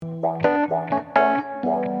Hi,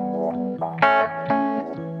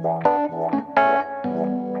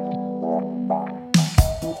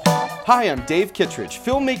 I'm Dave Kittredge,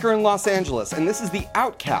 filmmaker in Los Angeles, and this is The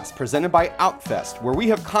Outcast, presented by Outfest, where we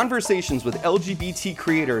have conversations with LGBT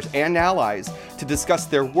creators and allies to discuss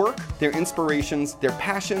their work, their inspirations, their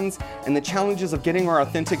passions, and the challenges of getting our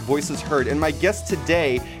authentic voices heard. And my guest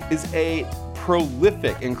today is a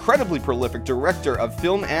incredibly prolific director of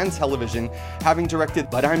film and television, having directed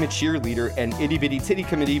But I'm a Cheerleader and Itty Bitty Titty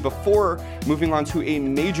Committee before moving on to a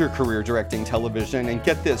major career directing television. And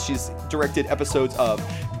get this, she's directed episodes of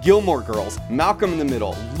Gilmore Girls, Malcolm in the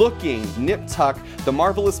Middle, Looking, Nip Tuck, The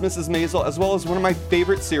Marvelous Mrs. Maisel, as well as one of my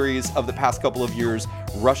favorite series of the past couple of years,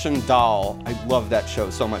 Russian Doll. I love that show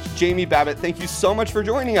so much. Jamie Babbit, thank you so much for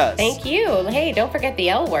joining us. Thank you. Hey, don't forget the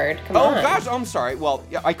L word. Come on. Oh gosh, I'm sorry. Well,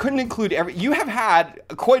 I couldn't include you have had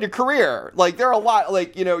quite a career. Like, there are a lot,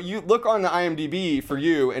 like, you know, you look on the IMDb for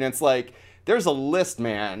you and it's like, there's a list,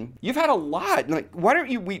 man. You've had a lot. Like, why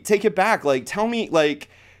don't we take it back? Like, tell me, like,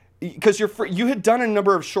 because you had done a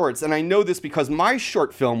number of shorts, and I know this because my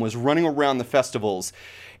short film was running around the festivals,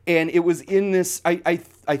 and it was in this, I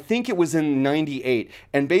think it was in 98,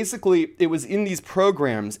 and basically it was in these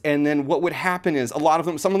programs, and then what would happen is a lot of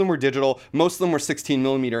them, some of them were digital, most of them were 16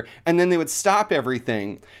 millimeter, and then they would stop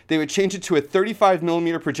everything. They would change it to a 35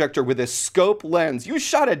 millimeter projector with a scope lens. You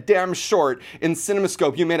shot a damn short in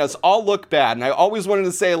CinemaScope. You made us all look bad, and I always wanted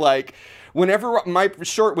to say, like, whenever my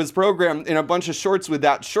short was programmed in a bunch of shorts with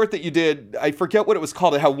that short that you did, I forget what it was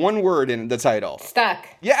called. It had one word in the title. Stuck.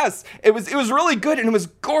 Yes. It was really good, and it was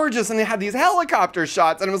gorgeous, and they had these helicopter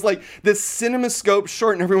shots, and it was like this CinemaScope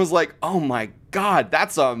short, and everyone was like, oh my God,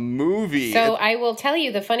 that's a movie. So I will tell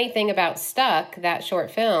you the funny thing about Stuck, that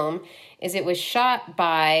short film, is it was shot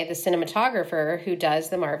by the cinematographer who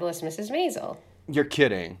does The Marvelous Mrs. Maisel. You're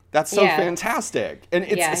kidding. That's so fantastic. And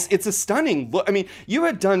it's a stunning look. I mean, you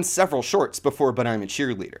had done several shorts before But I'm a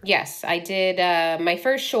Cheerleader. Yes, I did. My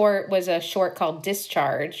first short was a short called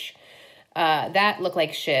Discharge. That looked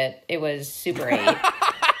like shit. It was Super 8.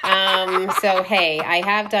 So, hey, I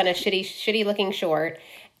have done a shitty looking short.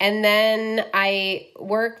 And then I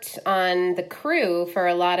worked on the crew for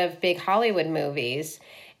a lot of big Hollywood movies.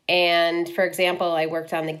 And for example, I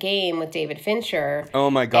worked on The Game with David Fincher. Oh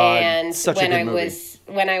my God! And such a good movie.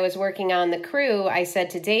 When I was working on the crew, I said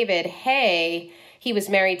to David, "Hey," he was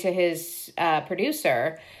married to his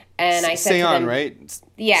producer, and I said Sion, to them, right?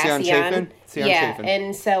 Yeah, Sion Chafin. Yeah,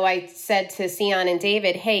 and so I said to Sion and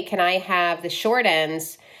David, "Hey, can I have the short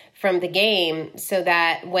ends from The Game so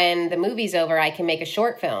that when the movie's over, I can make a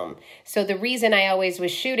short film?" So the reason I always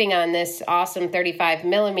was shooting on this awesome 35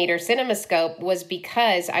 millimeter CinemaScope was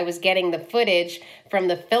because I was getting the footage from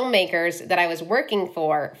the filmmakers that I was working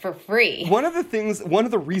for free. One of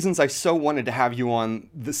the reasons I so wanted to have you on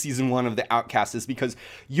the season 1 of The Outcast is because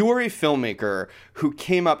you are a filmmaker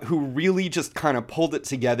who really just kind of pulled it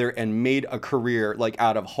together and made a career, like,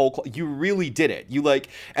 out of you really did it.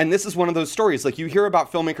 And this is one of those stories, like, you hear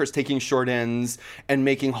about filmmakers taking short ends and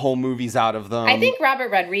making whole movies out of them. I think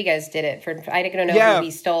Robert Rodriguez did it I don't know who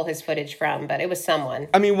he stole his footage from, but it was someone.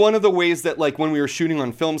 I mean, one of the ways that, like, when we were shooting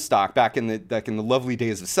on film stock back in the lovely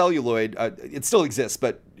days of celluloid, it still exists,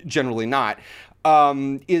 but generally not,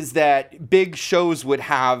 is that big shows would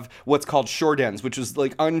have what's called short ends, which was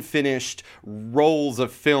like unfinished rolls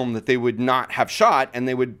of film that they would not have shot, and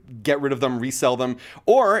they would get rid of them, resell them,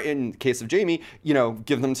 or in case of Jamie,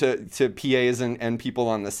 give them to PAs and people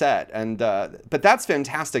on the set. And but that's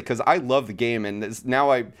fantastic, because I love The Game, and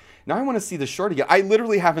now I want to see the short again. I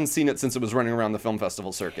literally haven't seen it since it was running around the film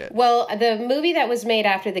festival circuit. Well, the movie that was made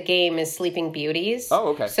after The Game is Sleeping Beauties. Oh,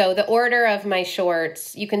 okay. So the order of my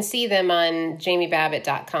shorts, you can see them on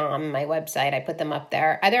jamiebabbit.com, my website. I put them up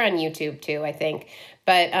there. They're on YouTube too, I think.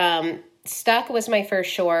 But Stuck was my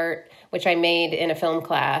first short, which I made in a film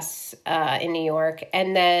class in New York.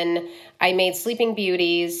 And then I made Sleeping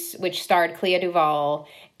Beauties, which starred Clea Duvall.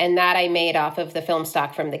 And that I made off of the film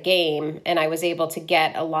stock from The Game. And I was able to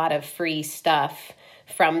get a lot of free stuff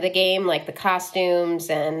from The Game, like the costumes.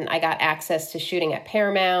 And I got access to shooting at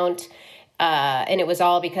Paramount. And it was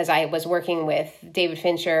all because I was working with David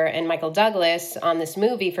Fincher and Michael Douglas on this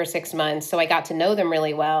movie for 6 months. So I got to know them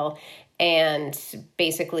really well and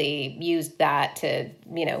basically used that to,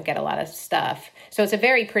 get a lot of stuff. So it's a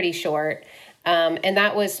very pretty short. And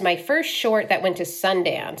that was my first short that went to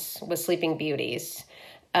Sundance, was Sleeping Beauties.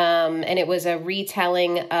 And it was a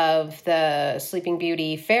retelling of the Sleeping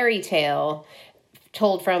Beauty fairy tale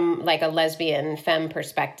told from like a lesbian femme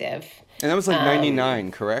perspective. And that was like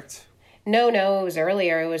 99, correct? No, it was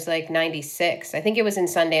earlier. It was like 96. I think it was in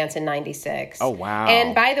Sundance in 96. Oh, wow.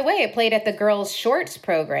 And by the way, it played at the Girls Shorts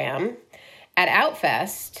program at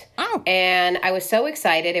Outfest. Oh. And I was so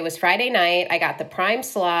excited. It was Friday night. I got the prime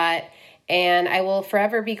slot. And I will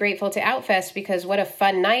forever be grateful to Outfest because what a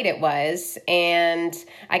fun night it was. And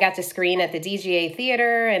I got to screen at the DGA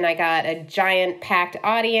Theater, and I got a giant packed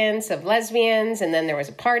audience of lesbians, and then there was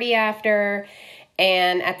a party after.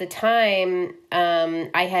 And at the time,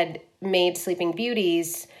 I had made Sleeping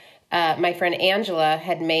Beauties. My friend Angela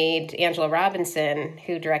Robinson,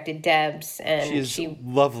 who directed Debs, and she's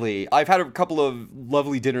lovely. I've had a couple of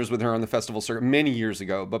lovely dinners with her on the festival circuit many years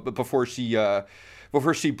ago, but before she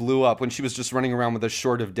blew up, when she was just running around with a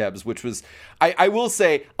short of Debs, which was, I will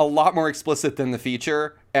say, a lot more explicit than the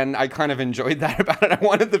feature, and I kind of enjoyed that about it. I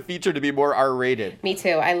wanted the feature to be more R-rated. Me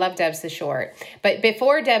too. I love Debs the Short. But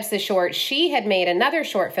before Debs the Short, she had made another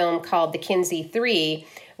short film called The Kinsey Three,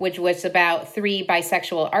 which was about 3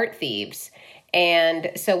 bisexual art thieves.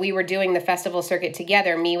 And so we were doing the festival circuit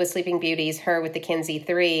together, me with Sleeping Beauties, her with The Kinsey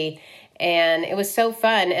Three. And it was so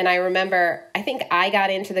fun. And I remember, I think I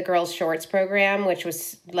got into the Girls Shorts program, which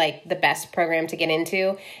was like the best program to get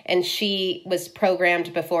into. And she was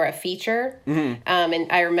programmed before a feature. Mm-hmm.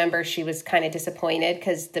 And I remember she was kind of disappointed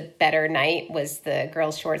because the better night was the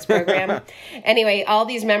Girls Shorts program. Anyway, all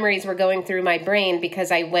these memories were going through my brain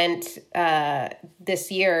because I went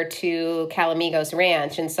this year to Calamigos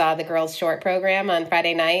Ranch and saw the Girls Short program on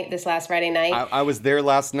this last Friday night. I was there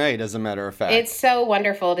last night, as a matter of fact. It's so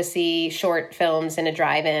wonderful to see short films in a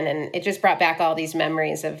drive-in, and it just brought back all these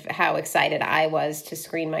memories of how excited I was to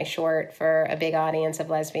screen my short for a big audience of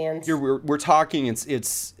lesbians. We're talking, it's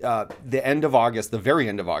the end of August, the very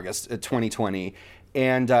end of August, 2020,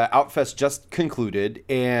 and Outfest just concluded,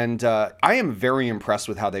 and I am very impressed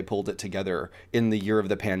with how they pulled it together in the year of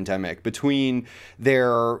the pandemic, between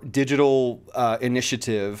their digital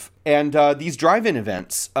initiative and these drive-in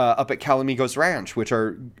events up at Calamigos Ranch, which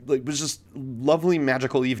was just lovely,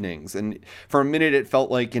 magical evenings. And for a minute, it felt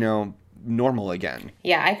like, normal again.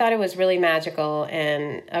 Yeah, I thought it was really magical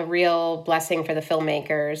and a real blessing for the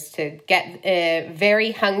filmmakers to get a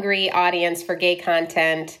very hungry audience for gay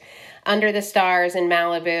content under the stars in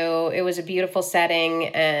Malibu. It was a beautiful setting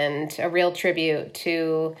and a real tribute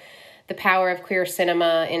to the power of queer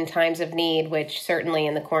cinema in times of need, which certainly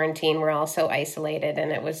in the quarantine we're all so isolated,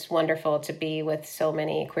 and it was wonderful to be with so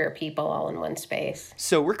many queer people all in one space.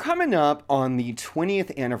 So we're coming up on the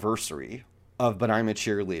 20th anniversary of But I'm a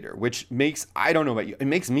Cheerleader, which I don't know about you, it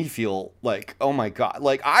makes me feel like, oh my God,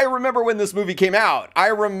 like I remember when this movie came out. I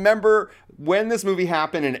remember when this movie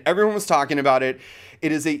happened and everyone was talking about it.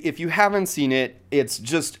 It is if you haven't seen it, it's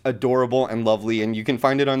just adorable and lovely, and you can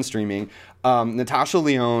find it on streaming. Natasha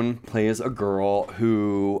Lyonne plays a girl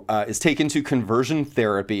who is taken to conversion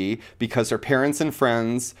therapy because her parents and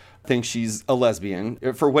friends think she's a lesbian.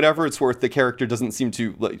 For whatever it's worth, the character doesn't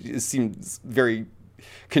seems very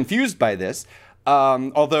confused by this.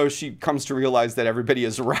 Although she comes to realize that everybody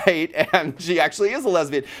is right and she actually is a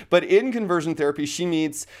lesbian. But in conversion therapy, she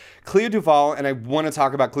meets Clea Duvall, and I want to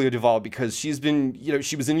talk about Clea Duvall because she's been,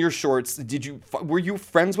 she was in your shorts. Were you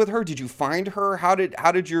friends with her? Did you find her? How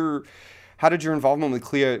did your involvement with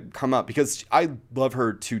Clea come up? Because I love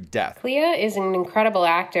her to death. Clea is an incredible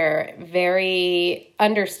actor, very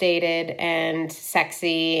understated and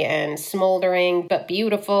sexy and smoldering, but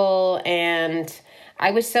beautiful. And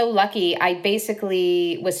I was so lucky. I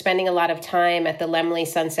basically was spending a lot of time at the Laemmle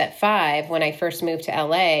Sunset 5 when I first moved to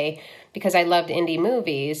LA because I loved indie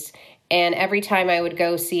movies. And every time I would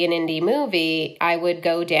go see an indie movie, I would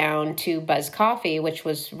go down to Buzz Coffee, which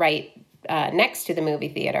was right next to the movie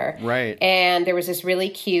theater. Right. And there was this really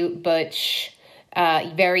cute, butch,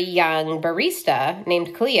 very young barista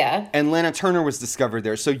named Clea. And Lana Turner was discovered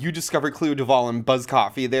there. So you discovered Clea Duvall and Buzz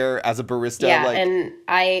Coffee there as a barista. Yeah, and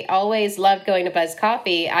I always loved going to Buzz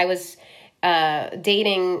Coffee. I was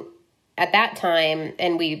dating at that time,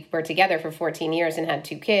 and we were together for 14 years and had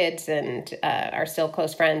 2 kids and are still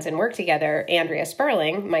close friends and work together, Andrea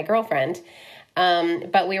Sperling, my girlfriend.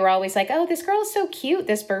 But we were always like, oh, this girl is so cute,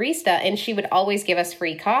 this barista. And she would always give us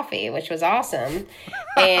free coffee, which was awesome.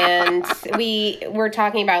 And we were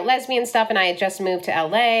talking about lesbian stuff, and I had just moved to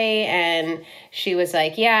LA, and she was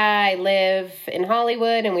like, yeah, I live in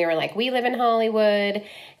Hollywood. And we were like, we live in Hollywood.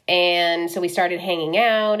 And so we started hanging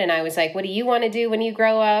out, and I was like, what do you want to do when you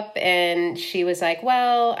grow up? And she was like,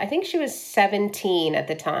 well, I think she was 17 at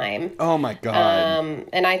the time. Oh my God.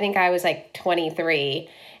 And I think I was like 23.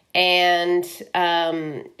 And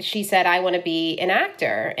she said, I want to be an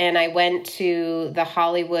actor. And I went to the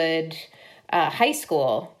Hollywood high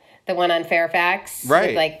school, the one on Fairfax, right,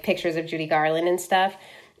 with like pictures of Judy Garland and stuff.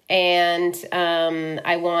 and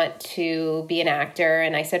I want to be an actor.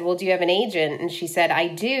 And I said, well, do you have an agent? And she said, I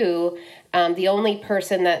do. The only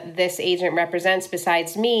person that this agent represents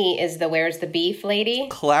besides me is the Where's the Beef lady.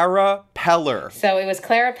 Clara Peller. So it was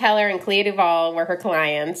Clara Peller and Clea Duvall were her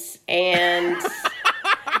clients. And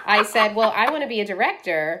I said, well, I want to be a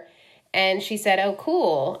director. And she said, oh,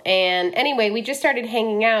 cool. And anyway, we just started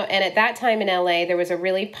hanging out. And at that time in LA, there was a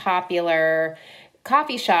really popular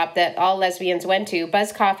coffee shop that all lesbians went to.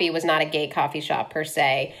 Buzz Coffee was not a gay coffee shop per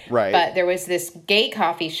se. Right. But there was this gay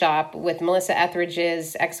coffee shop with Melissa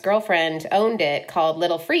Etheridge's ex-girlfriend owned it called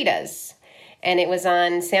Little Frida's. And it was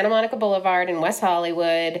on Santa Monica Boulevard in West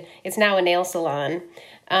Hollywood. It's now a nail salon.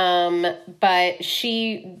 But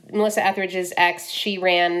Melissa Etheridge's ex, she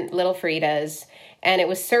ran Little Frida's. And it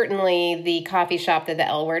was certainly the coffee shop that the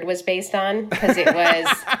L Word was based on, because it was...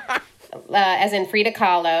 as in Frida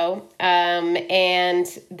Kahlo,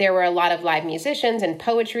 and there were a lot of live musicians and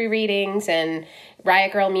poetry readings, and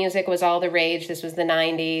Riot Girl music was all the rage. This was the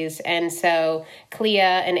 90s, and so Clea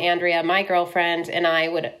and Andrea, my girlfriend, and I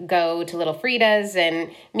would go to Little Frida's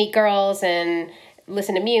and meet girls and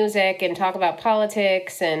listen to music and talk about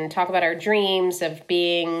politics and talk about our dreams of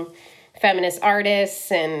being feminist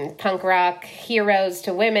artists and punk rock heroes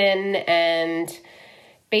to women, and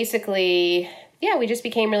basically... yeah, we just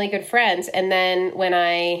became really good friends. And then when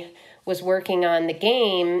I was working on the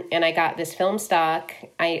game and I got this film stock,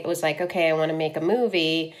 I was like, okay, I want to make a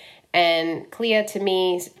movie. And Clea, to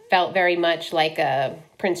me, felt very much like a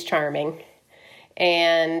Prince Charming.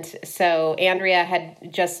 And so Andrea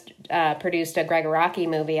had just produced a Gregoraki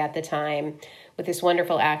movie at the time with this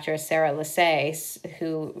wonderful actress, Sarah Lassay,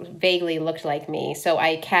 who vaguely looked like me. So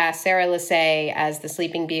I cast Sarah Lassay as the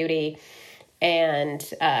Sleeping Beauty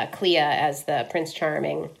and Clea as the Prince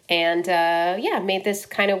Charming. And made this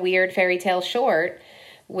kind of weird fairy tale short,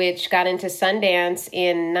 which got into Sundance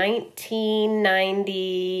in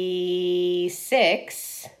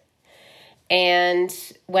 1996. And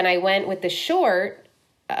when I went with the short,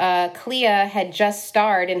 Clea had just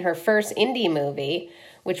starred in her first indie movie,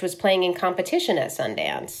 which was playing in competition at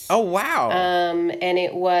Sundance. Oh, wow. And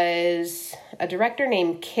it was a director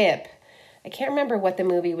named Kip. I can't remember what the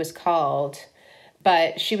movie was called,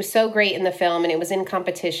 but she was so great in the film, and it was in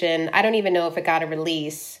competition. I don't even know if it got a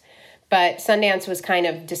release, but Sundance was kind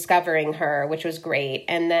of discovering her, which was great.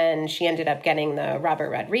 And then she ended up getting the Robert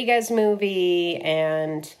Rodriguez movie,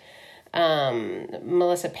 and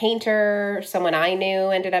Melissa Painter, someone I knew,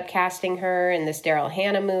 ended up casting her in this Daryl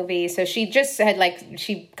Hannah movie. So she just had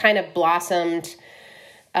she kind of blossomed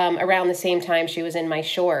around the same time she was in my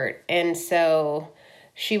short. And so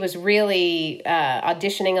she was really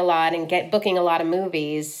auditioning a lot and booking a lot of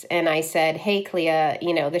movies. And I said, hey, Clea,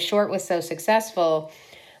 the short was so successful.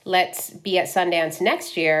 Let's be at Sundance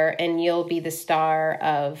next year, and you'll be the star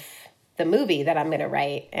of the movie that I'm going to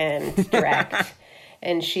write and direct.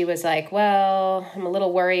 And she was like, well, I'm a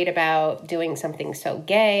little worried about doing something so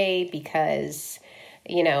gay because,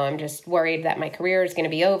 I'm just worried that my career is going to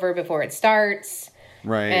be over before it starts.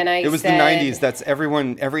 Right. And it was the 90s. That's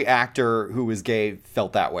every actor who was gay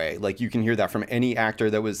felt that way. Like, you can hear that from any actor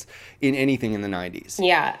that was in anything in the 90s.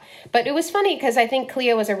 Yeah. But it was funny because I think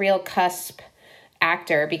Clea was a real cusp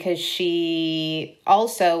actor because she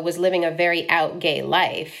also was living a very out gay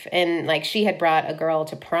life. And she had brought a girl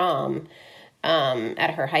to prom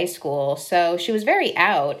at her high school. So she was very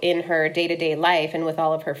out in her day-to-day life and with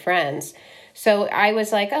all of her friends. So I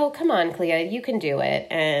was like, oh, come on, Clea, you can do it.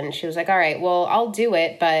 And she was like, all right, well, I'll do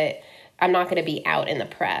it, but I'm not going to be out in the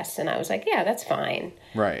press. And I was like, yeah, that's fine.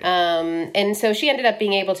 Right. And so she ended up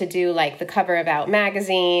being able to do the cover of Out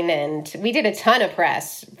magazine. And we did a ton of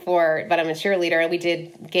press But I'm a Cheerleader. And we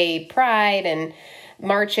did gay pride and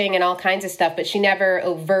marching and all kinds of stuff. But she never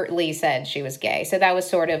overtly said she was gay. So that was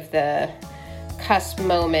sort of the cusp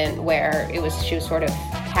moment where she was sort of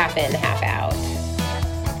half in, half out.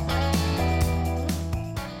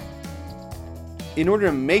 In order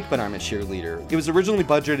to make But I'm a Cheerleader, it was originally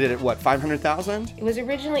budgeted at what, $500,000? It was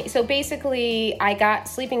originally, so basically I got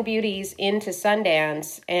Sleeping Beauties into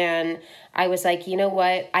Sundance, and I was like, you know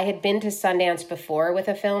what? I had been to Sundance before with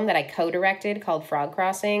a film that I co-directed called Frog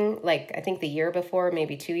Crossing, I think the year before,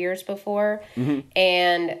 maybe 2 years before. Mm-hmm.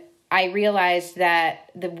 And I realized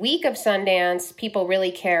that the week of Sundance, people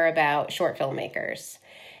really care about short filmmakers.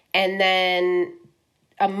 And then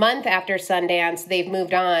a month after Sundance, they've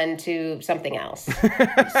moved on to something else.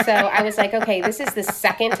 So I was like, okay, this is the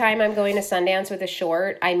second time I'm going to Sundance with a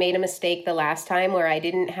short. I made a mistake the last time where I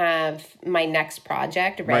didn't have my next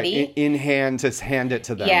project ready. Right, in hand to hand it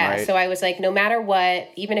to them, yeah, right? So I was like, no matter what,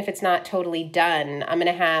 even if it's not totally done, I'm going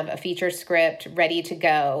to have a feature script ready to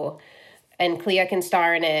go. and Clea can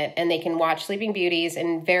star in it, and they can watch Sleeping Beauties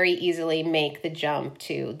and very easily make the jump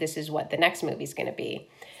to this is what the next movie's going to be.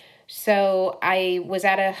 So I was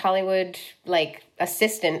at a Hollywood, like,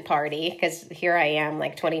 assistant party, because here I am,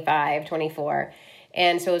 like, 25, 24.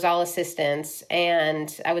 And so it was all assistants.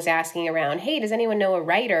 And I was asking around, hey, does anyone know a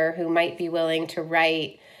writer who might be willing to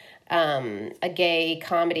write a gay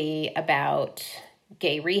comedy about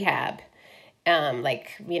gay rehab,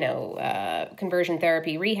 conversion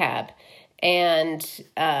therapy rehab? And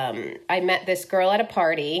I met this girl at a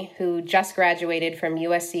party who just graduated from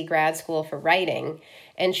USC grad school for writing.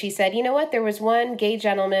 And she said, you know what, there was one gay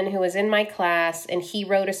gentleman who was in my class, and he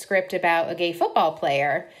wrote a script about a gay football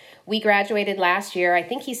player. We graduated last year. I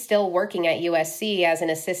think he's still working at USC as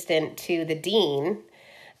an assistant to the dean.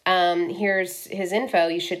 Here's his info.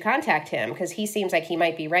 You should contact him because he seems like he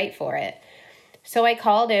might be right for it. So I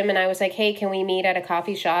called him and I was like, hey, can we meet at a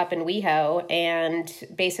coffee shop in WeHo? And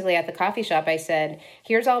basically at the coffee shop, I said,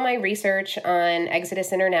 here's all my research on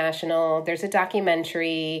Exodus International. There's a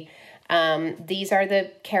documentary. These are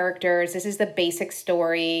the characters. This is the basic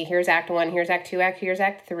story. Here's Act 1. Here's Act 2. Here's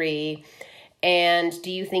Act 3. And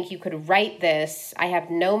do you think you could write this? I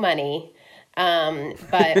have no money,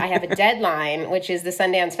 but I have a deadline, which is the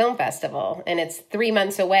Sundance Film Festival, and it's 3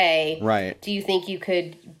 months away. Right. Do you think you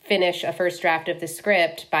could finish a first draft of the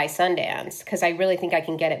script by Sundance? Because I really think I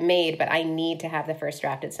can get it made, but I need to have the first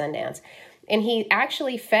draft at Sundance. And he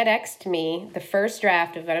actually FedExed me the first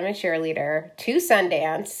draft of I'm a Cheerleader to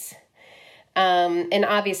Sundance. And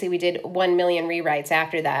obviously we did 1 million rewrites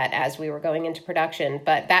after that as we were going into production,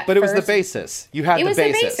 but it was the basis. You had the basis.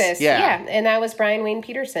 It was the basis. Yeah. And that was Brian Wayne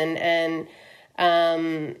Peterson. And,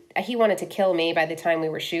 he wanted to kill me by the time we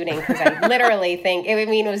were shooting because I literally think,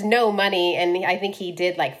 it was no money. And I think he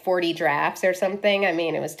did like 40 drafts or something. I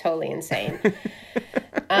mean, it was totally insane.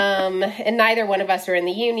 And neither one of us are in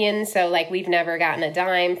the union. So like we've never gotten a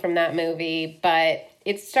dime from that movie, but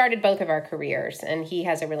it started both of our careers, and he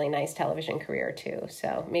has a really nice television career too.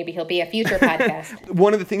 So maybe he'll be a future podcast.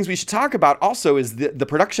 One of the things we should talk about also is the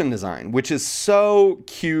production design, which is so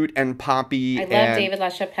cute and poppy. I love David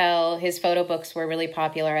LaChapelle. His photo books were really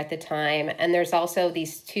popular at the time. And there's also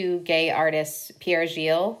these two gay artists, Pierre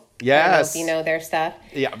Gilles. Yes. I don't know if you know their stuff.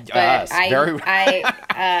 Yeah, but yes,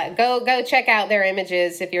 go check out their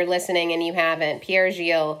images if you're listening and you haven't. Pierre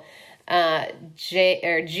Gilles. Gilles.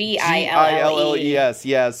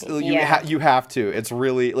 Yes. You have to. It's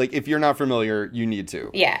really, like, if you're not familiar, you need to.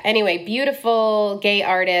 Yeah. Anyway, beautiful gay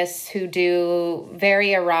artists who do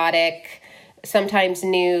very erotic, sometimes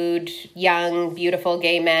nude, young, beautiful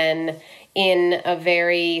gay men in a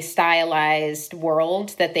very stylized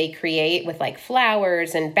world that they create with like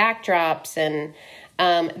flowers and backdrops. And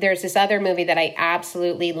there's this other movie that I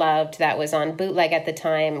absolutely loved that was on bootleg at the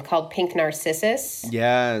time called Pink Narcissus.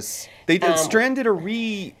 Yes. Strand did a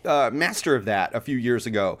remaster of that a few years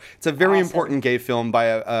ago. It's a very important gay film by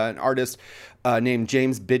an artist named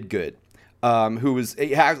James Bidgood, who was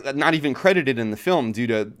not even credited in the film due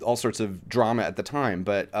to all sorts of drama at the time.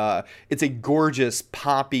 But it's a gorgeous,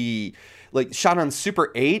 poppy, like shot on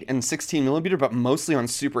Super 8 and 16 millimeter, but mostly on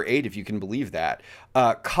Super 8, if you can believe that.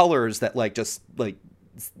 Colors that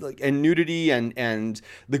and nudity and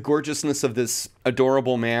the gorgeousness of this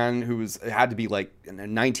adorable man had to be like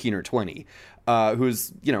 19 or 20,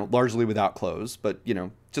 who's, largely without clothes, but,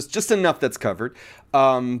 just enough that's covered.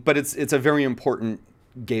 But it's a very important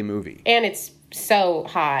gay movie. And it's so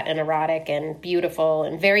hot and erotic and beautiful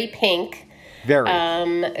and very pink. Very.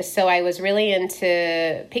 So I was really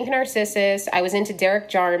into Pink Narcissus. I was into Derek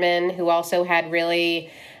Jarman, who also had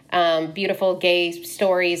really beautiful gay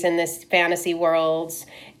stories in this fantasy worlds.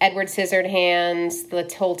 Edward Scissorhands,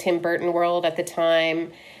 the whole Tim Burton world at the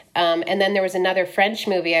time. And then there was another French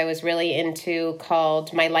movie I was really into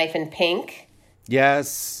called My Life in Pink.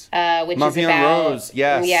 Yes. Which Mauvais is about Rose.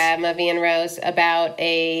 Yes. Yeah, Mauvais and Rose, about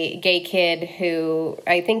a gay kid who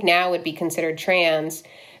I think now would be considered trans,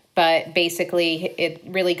 but basically it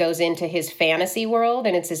really goes into his fantasy world,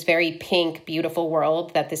 and it's this very pink, beautiful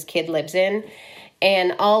world that this kid lives in.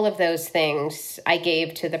 And all of those things I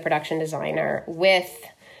gave to the production designer with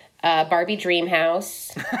Barbie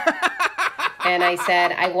Dreamhouse. And I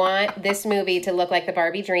said, I want this movie to look like the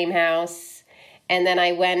Barbie Dreamhouse. And then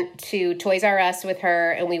I went to Toys R Us with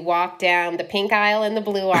her, and we walked down the pink aisle and the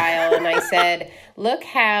blue aisle. And I said, look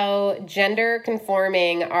how gender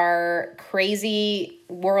conforming our crazy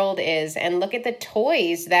world is. And look at the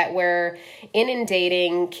toys that we're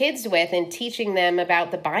inundating kids with and teaching them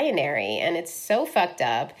about the binary. And it's so fucked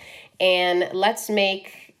up. And let's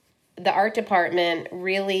make the art department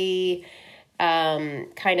really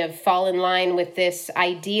kind of fall in line with this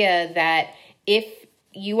idea that if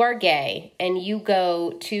you are gay and you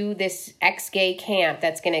go to this ex-gay camp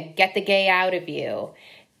that's going to get the gay out of you,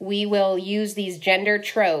 we will use these gender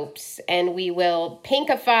tropes and we will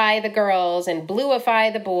pinkify the girls and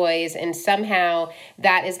bluify the boys, and somehow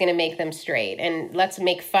that is going to make them straight. And let's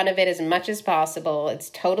make fun of it as much as possible. It's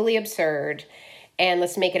totally absurd. And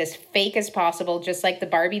let's make it as fake as possible, just like the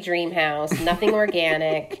Barbie dream house. Nothing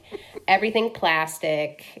organic, everything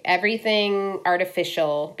plastic, everything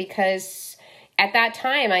artificial. Because at that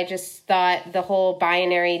time, I just thought the whole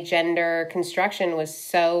binary gender construction was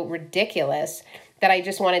so ridiculous that I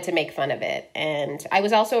just wanted to make fun of it. And I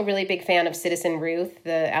was also a really big fan of Citizen Ruth,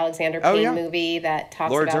 the Alexander Payne movie that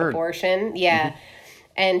talks about abortion. Yeah. Mm-hmm.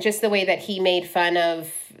 And just the way that he made fun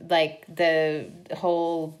of like the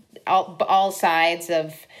whole, all sides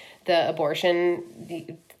of the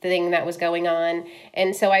abortion thing that was going on.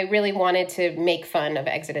 And so I really wanted to make fun of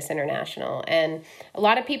Exodus International. And a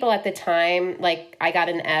lot of people at the time, like I got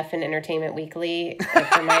an F in Entertainment Weekly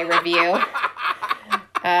for my review.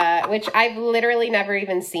 Which I've literally never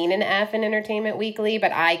even seen an F in Entertainment Weekly,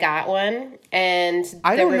 but I got one, and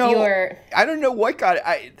I don't know what got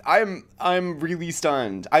it. I'm really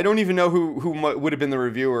stunned. I don't even know who would have been the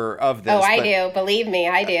reviewer of this. Oh, I do. Believe me,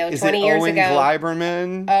 I do. Is 20 it years Owen ago.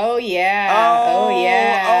 Gleiberman? Oh yeah. Oh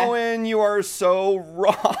yeah. Owen, you are so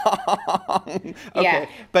wrong. Okay. Yeah.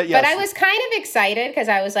 But yes. But I was kind of excited because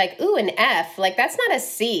I was like, ooh, an F. Like that's not a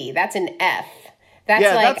C. That's an F. That's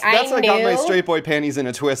I got my straight boy panties in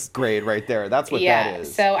a twist grade right there. That's what that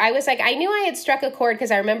is. So I was like, I knew I had struck a chord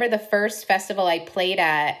because I remember the first festival I played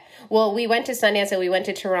at. Well, we went to Sundance and we went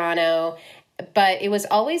to Toronto, but it was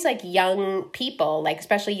always like young people, like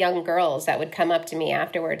especially young girls that would come up to me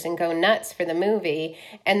afterwards and go nuts for the movie.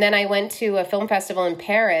 And then I went to a film festival in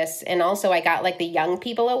Paris, and also I got like the Young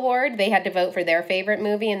People Award. They had to vote for their favorite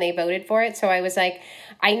movie and they voted for it. So I was like,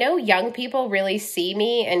 I know young people really see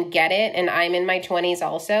me and get it, and I'm in my 20s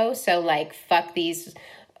also, so like fuck these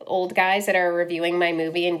old guys that are reviewing my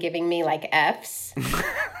movie and giving me like Fs.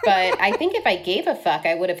 But I think if I gave a fuck,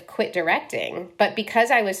 I would have quit directing. But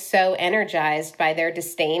because I was so energized by their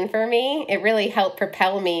disdain for me, it really helped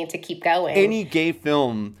propel me to keep going. Any gay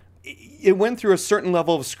film, it went through a certain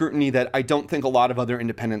level of scrutiny that I don't think a lot of other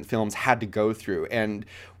independent films had to go through. And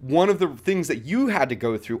one of the things that you had to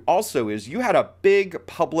go through also is you had a big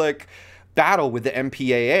public battle with the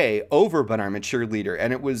MPAA over But I'm a Cheerleader,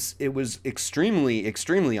 and it was extremely,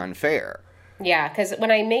 extremely unfair. Yeah, because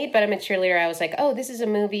when I made But I'm a Cheerleader, I was like, oh, this is a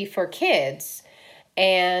movie for kids.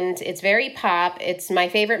 And it's very pop. My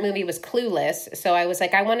favorite movie was Clueless. So I was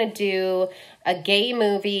like, I want to do a gay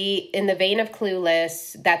movie in the vein of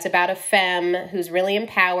Clueless that's about a femme who's really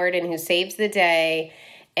empowered and who saves the day.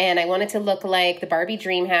 And I wanted to look like the Barbie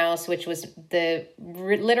dream house, which was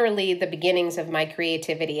literally the beginnings of my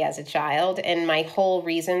creativity as a child. And my whole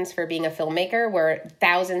reasons for being a filmmaker were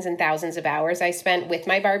thousands and thousands of hours I spent with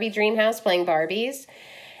my Barbie dream house playing Barbies.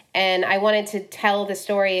 And I wanted to tell the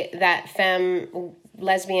story that femme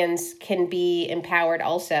lesbians can be empowered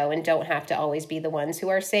also and don't have to always be the ones who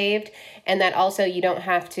are saved. And that also you don't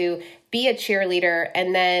have to be a cheerleader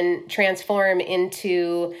and then transform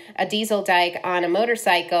into a diesel dyke on a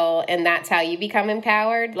motorcycle and that's how you become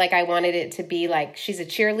empowered. Like I wanted it to be like she's a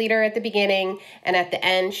cheerleader at the beginning and at the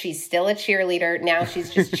end she's still a cheerleader. Now she's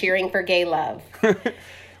just cheering for gay love.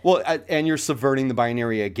 Well, and you're subverting the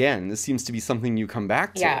binary again. This seems to be something you come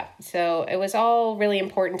back to. Yeah, so it was all really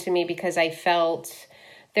important to me because I felt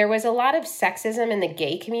there was a lot of sexism in the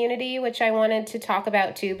gay community, which I wanted to talk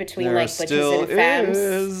about too, between like butches and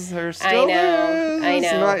femmes. There still is. I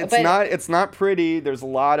know. It's not pretty. There's a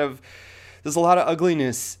lot of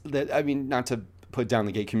ugliness that, I mean, not to put down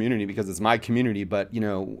the gay community because it's my community, but you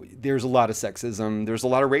know, there's a lot of sexism, there's a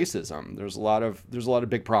lot of racism, there's a lot of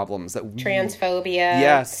big problems that transphobia.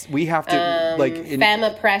 Yes, we have to femme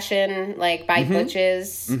oppression, like by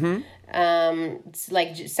butches. Mm-hmm. Like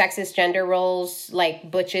sexist gender roles,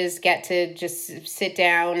 like butches get to just sit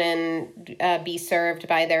down and be served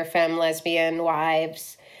by their femme lesbian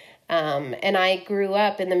wives. And I grew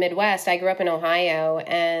up in the Midwest. I grew up in Ohio,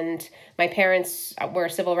 and my parents were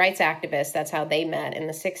civil rights activists. That's how they met in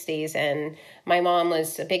the 60s. And my mom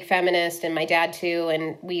was a big feminist, and my dad too.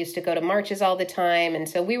 And we used to go to marches all the time. And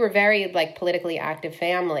so we were very like politically active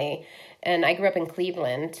family. And I grew up in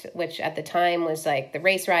Cleveland, which at the time was like the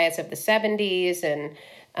race riots of the 70s and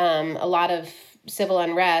a lot of civil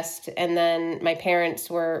unrest. And then my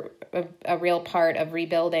parents were a real part of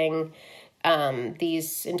rebuilding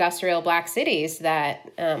these industrial black cities that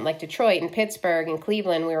like Detroit and Pittsburgh and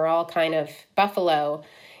Cleveland, we were all kind of Buffalo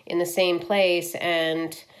in the same place.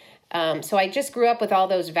 And so I just grew up with all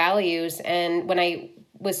those values. And when I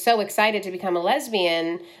was so excited to become a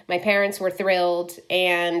lesbian. My parents were thrilled,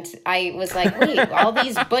 and I was like, wait, all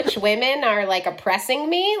these butch women are like oppressing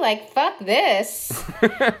me? Like, fuck this.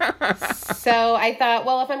 So I thought,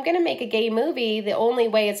 well, if I'm going to make a gay movie, the only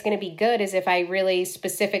way it's going to be good is if I really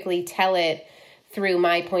specifically tell it through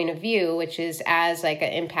my point of view, which is as like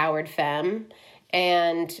an empowered femme.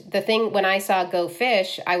 And the thing, when I saw Go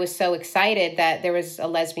Fish, I was so excited that there was a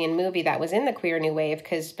lesbian movie that was in the queer new wave,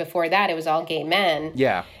 because before that it was all gay men.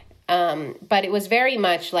 Yeah. But it was very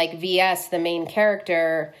much like VS, the main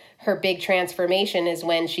character, her big transformation is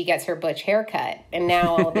when she gets her butch haircut. And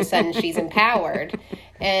now all of a sudden she's empowered.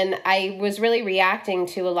 And I was really reacting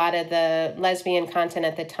to a lot of the lesbian content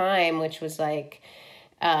at the time, which was like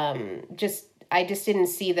I just didn't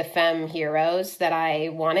see the femme heroes that I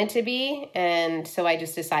wanted to be. And so I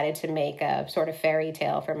just decided to make a sort of fairy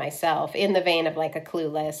tale for myself in the vein of like a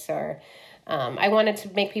Clueless, or I wanted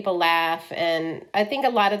to make people laugh. And I think a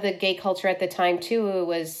lot of the gay culture at the time too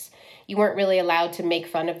was you weren't really allowed to make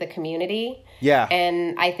fun of the community. Yeah.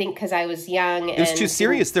 And I think because I was young, it was too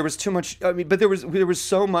serious. There was too much. I mean, but there was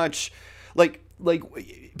so much like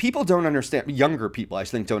people don't understand. Younger people, I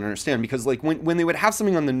think, don't understand, because like when they would have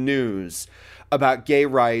something on the news about gay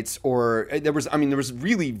rights, or there was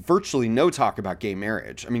really virtually no talk about gay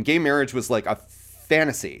marriage. I mean, gay marriage was like a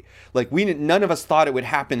fantasy. Like none of us thought it would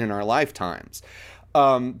happen in our lifetimes.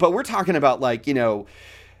 But we're talking about like,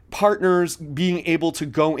 partners being able to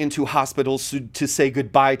go into hospitals to say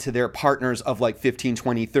goodbye to their partners of like 15,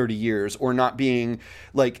 20, 30 years, or not being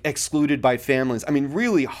like excluded by families. I mean,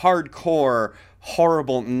 really hardcore,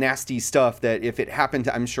 horrible, nasty stuff that if it happened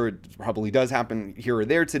to, I'm sure it probably does happen here or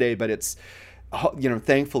there today, but it's,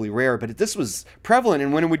 thankfully rare, but this was prevalent.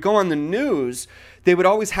 And when it would go on the news, they would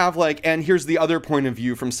always have like, and here's the other point of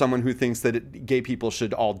view from someone who thinks that gay people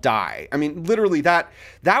should all die. I mean, literally that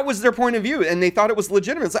was their point of view, and they thought it was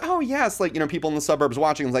legitimate. It's like, oh yes, like, people in the suburbs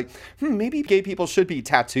watching, it's like, maybe gay people should be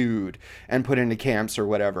tattooed and put into camps or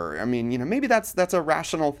whatever. I mean, maybe that's a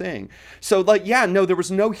rational thing. So like, yeah, no, there was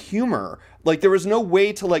no humor. Like, there was no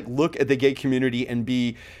way to like look at the gay community and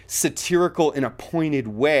be satirical in a pointed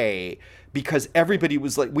way, because everybody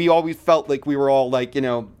was like, we always felt like we were all like,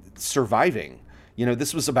 surviving.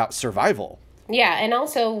 This was about survival. Yeah, and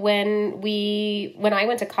also when I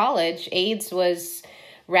went to college, AIDS was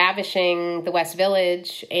ravishing the West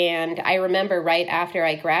Village, and I remember right after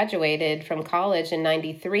I graduated from college in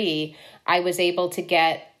 93, I was able to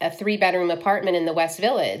get a 3-bedroom apartment in the West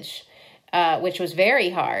Village, which was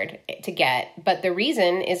very hard to get. But the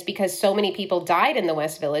reason is because so many people died in the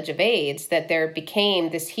West Village of AIDS that there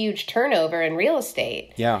became this huge turnover in real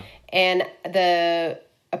estate. Yeah. And the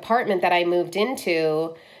apartment that I moved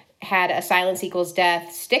into had a silence equals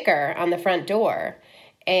death sticker on the front door.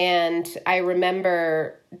 And I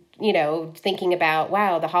remember, thinking about,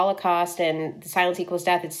 wow, the Holocaust and the silence equals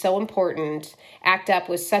death, it's so important. ACT UP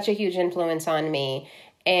was such a huge influence on me.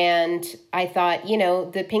 And I thought,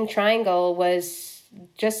 the pink triangle was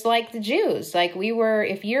just like the Jews. Like,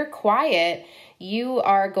 if you're quiet, you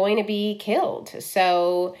are going to be killed.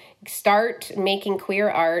 So start making queer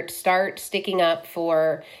art, start sticking up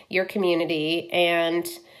for your community. And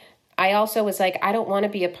I also was like, I don't want to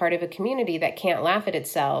be a part of a community that can't laugh at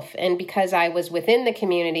itself. And because I was within the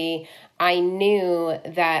community, I knew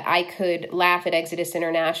that I could laugh at Exodus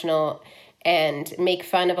International and make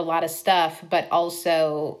fun of a lot of stuff, but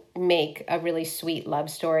also make a really sweet love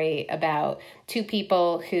story about two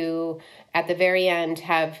people who at the very end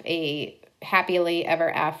have a happily ever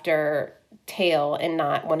after tale, and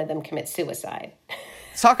not one of them commits suicide.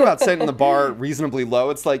 Talk about setting the bar reasonably low.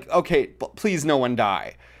 It's like, okay, please no one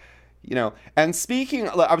die. And speaking,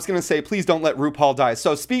 I was going to say, please don't let RuPaul die.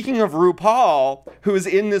 So speaking of RuPaul, who is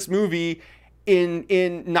in this movie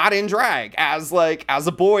in not in drag, as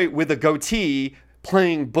a boy with a goatee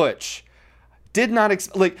playing butch. Did not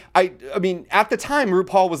I mean, at the time,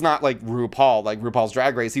 RuPaul was not like RuPaul's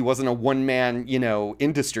Drag Race. He wasn't a one-man,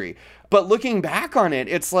 industry. But looking back on it,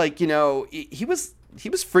 it's like, he was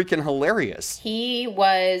freaking hilarious. He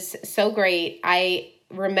was so great. I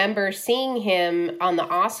remember seeing him on the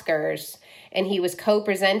Oscars, and he was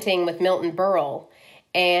co-presenting with Milton Berle.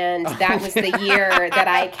 And that was the year that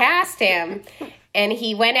I cast him. And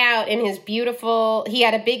he went out in his he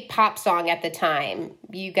had a big pop song at the time.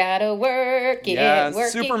 You gotta work it,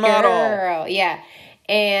 work supermodel. it, girl. Yeah.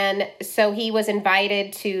 And so he was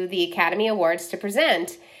invited to the Academy Awards to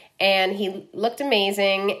present. And he looked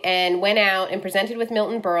amazing and went out and presented with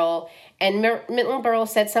Milton Berle. And Milton Berle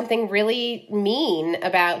said something really mean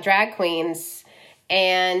about drag queens.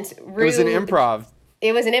 And It was an improv.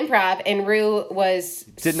 It was an improv, and Rue was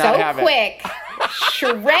Did not have quick.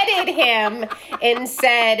 shredded him and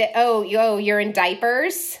said, oh, you're in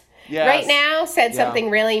diapers right now, said something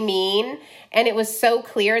really mean. And it was so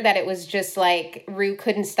clear that it was just like Rue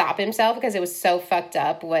couldn't stop himself because it was so fucked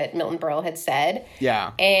up what Milton Berle had said.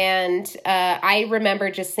 Yeah. And I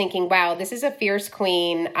remember just thinking, wow, this is a fierce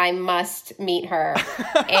queen. I must meet her.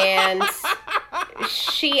 And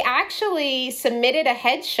she actually submitted a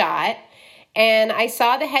headshot. And I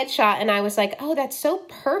saw the headshot and I was like, oh, that's so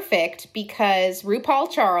perfect because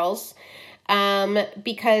RuPaul Charles,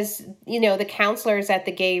 because, you know, the counselors at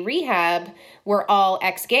the gay rehab were all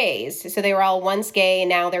ex-gays. So they were all once gay and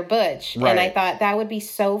now they're butch. Right. And I thought that would be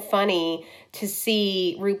so funny to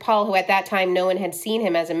see RuPaul, who at that time no one had seen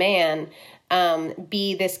him as a man,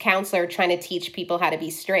 be this counselor trying to teach people how to be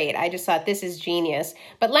straight. I just thought, this is genius.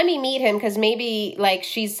 But let me meet him because maybe like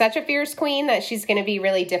she's such a fierce queen that she's going to be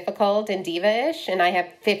really difficult and diva-ish. And I have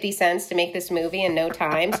 50 cents to make this movie in no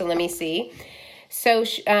time. So let me see. So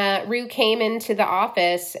Rue came into the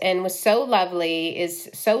office and was so lovely, is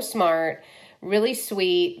so smart, really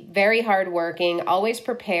sweet, very hardworking, always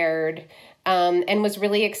prepared, and was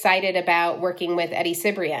really excited about working with Eddie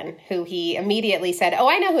Cibrian, who he immediately said, oh,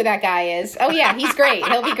 I know who that guy is. Oh, yeah, he's great.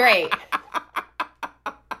 He'll be great.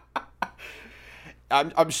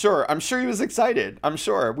 I'm sure he was excited. I'm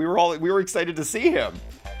sure. We were excited to see him.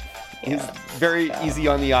 Yeah, he's very easy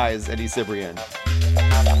on the eyes, Eddie Cibrian.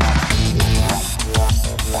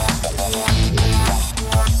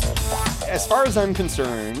 As far as I'm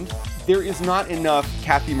concerned, there is not enough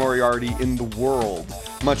Cathy Moriarty in the world,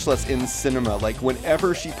 much less in cinema. Like,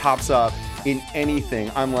 whenever she pops up in anything,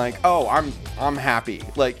 I'm like, oh, I'm happy.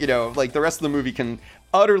 Like, you know, like the rest of the movie can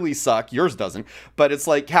utterly suck. Yours doesn't. But it's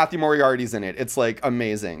like Cathy Moriarty's in it. It's like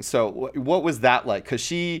amazing. So what was that like? Because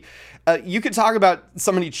she, you could talk about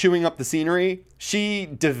somebody chewing up the scenery. She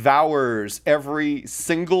devours every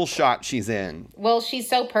single shot she's in. Well, she's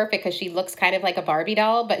so perfect because she looks kind of like a Barbie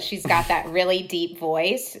doll, but she's got that really deep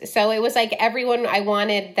voice. So it was like everyone, I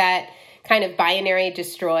wanted that kind of binary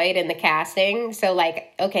destroyed in the casting. So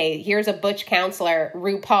like, okay, here's a butch counselor,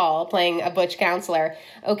 RuPaul playing a butch counselor.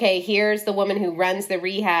 Okay, here's the woman who runs the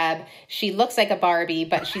rehab. She looks like a Barbie,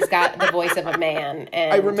 but she's got the voice of a man.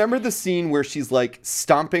 And I remember the scene where she's like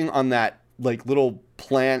stomping on that like little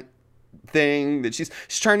plant thing that she's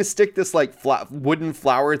trying to stick this like wooden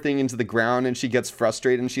flower thing into the ground, and she gets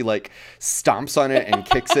frustrated and she like stomps on it and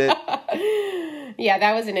kicks it. Yeah,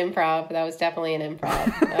 that was an improv. That was definitely an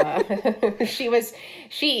improv.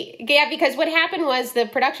 Because what happened was the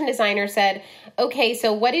production designer said, okay,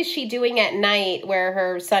 so what is she doing at night where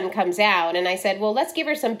her son comes out? And I said, well, let's give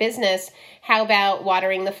her some business. How about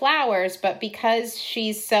watering the flowers? But because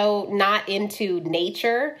she's so not into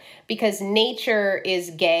nature, because nature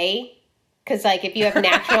is gay, because like if you have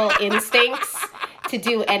natural instincts to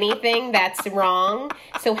do anything, that's wrong.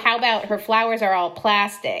 So how about her flowers are all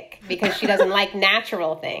plastic because she doesn't like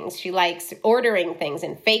natural things. She likes ordering things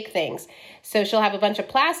and fake things. So she'll have a bunch of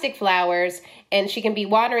plastic flowers and she can be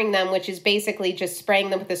watering them, which is basically just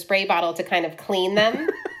spraying them with a spray bottle to kind of clean them.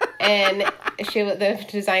 And the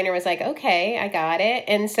designer was like, okay, I got it.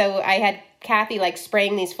 And so I had Cathy like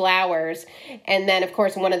spraying these flowers, and then of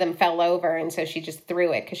course one of them fell over, and so she just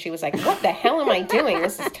threw it because she was like, what the hell am I doing?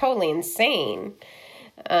 This is totally insane.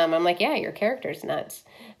 I'm like, yeah, your character's nuts.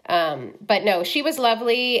 But no, she was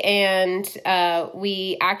lovely, and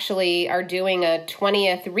we actually are doing a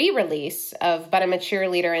 20th re-release of But I'm a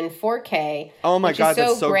Cheerleader in 4K. Oh my God,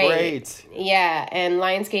 that's so great. Yeah, and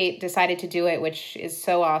Lionsgate decided to do it, which is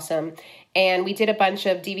so awesome. And we did a bunch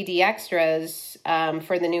of DVD extras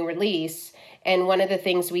for the new release. And one of the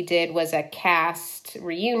things we did was a cast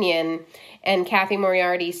reunion. And Cathy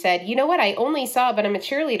Moriarty said, you know what? I only saw But I'm a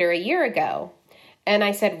Cheerleader a year ago. And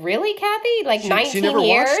I said, really, Cathy? Like 19 she never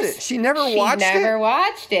years? Watched it. She never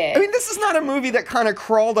watched it? I mean, this is not a movie that kind of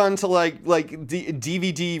crawled onto like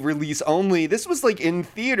DVD release only. This was like in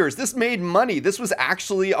theaters. This made money. This was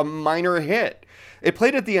actually a minor hit. It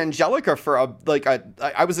played at the Angelica for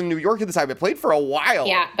I was in New York at the time. It played for a while.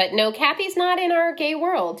 Yeah, but no, Cathy's not in our gay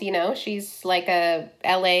world, you know. She's like a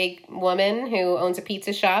LA woman who owns a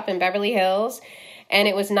pizza shop in Beverly Hills, and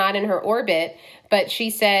it was not in her orbit. But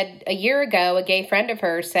she said a year ago, a gay friend of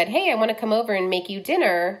hers said, hey, I want to come over and make you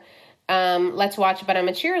dinner. Let's watch But I'm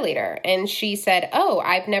a Cheerleader. And she said, oh,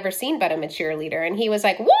 I've never seen But I'm a Cheerleader. And he was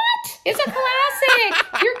like, what? It's a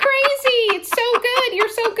classic. You're crazy. It's so good. You're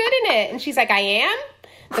so good in it. And she's like, I am?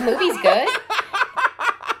 The movie's good?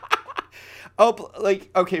 Oh, like,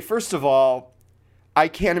 okay, first of all, I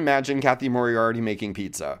can't imagine Cathy Moriarty making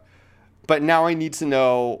pizza. But now I need to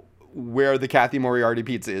know where the Kathy Moriarty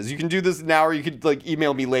pizza is. You can do this now, or you could like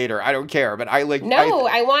email me later. I don't care, but I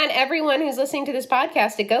want everyone who's listening to this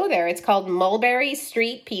podcast to go there. It's called Mulberry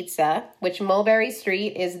Street Pizza, which Mulberry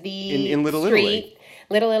Street is the in Little Italy.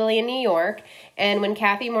 Little Italy in New York. And when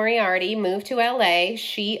Kathy Moriarty moved to LA,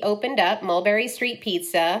 she opened up Mulberry Street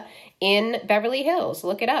Pizza in Beverly Hills.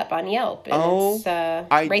 Look it up on Yelp. And it's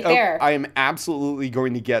right there. I am absolutely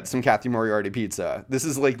going to get some Kathy Moriarty pizza. This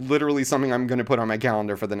is like literally something I'm going to put on my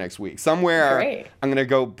calendar for the next week. Somewhere I'm going to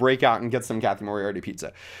go break out and get some Kathy Moriarty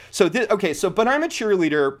pizza. So, But I'm a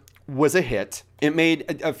Cheerleader was a hit. It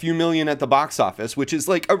made a few million at the box office, which is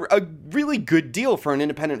like a really good deal for an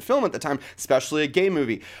independent film at the time, especially a gay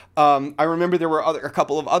movie. I remember there were a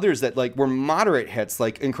couple of others that like were moderate hits,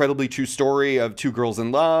 like Incredibly True Story of Two Girls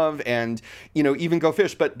in Love, and even Go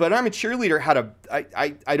Fish. But I'm a Cheerleader had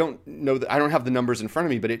I don't know I don't have the numbers in front of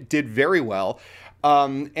me, but it did very well.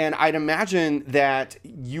 And I'd imagine that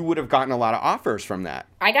you would have gotten a lot of offers from that.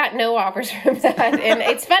 I got no offers from that. And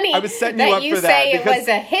it's funny I was setting you up you for that say it was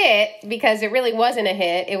a hit, because it really wasn't a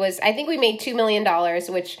hit. It was, I think we made $2 million,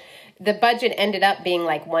 which the budget ended up being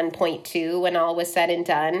like 1.2 when all was said and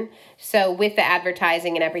done. So with the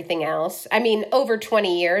advertising and everything else, I mean, over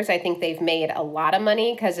 20 years, I think they've made a lot of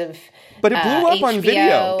money because of But it blew up HBO on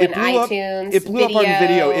video. And iTunes. It blew up on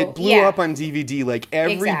video. It blew up on DVD. Like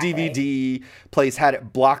every Exactly. DVD place had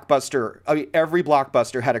it. Blockbuster. I mean, every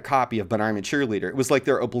Blockbuster had a copy of But I'm a Cheerleader. It was like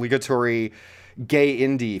their obligatory gay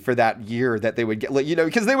indie for that year that they would get, like,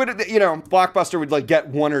 because they would, Blockbuster would like get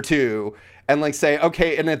one or two and like say,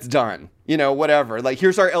 okay, and it's done, whatever. Like,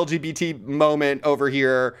 here's our LGBT moment over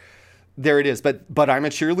here. There it is. But I'm a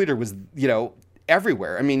Cheerleader was,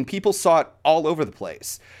 everywhere. I mean, people saw it all over the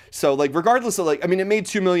place. So like, regardless of like, I mean, it made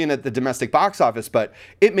 $2 million at the domestic box office, but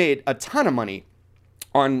it made a ton of money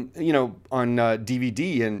on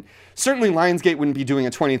DVD, and certainly Lionsgate wouldn't be doing a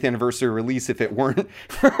 20th anniversary release if it weren't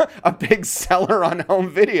a big seller on home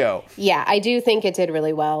video. Yeah, I do think it did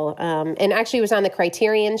really well. And actually it was on the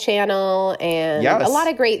Criterion channel, and yes. A lot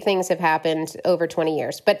of great things have happened over 20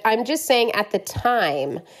 years. But I'm just saying, at the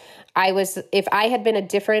time, if I had been a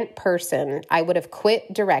different person, I would have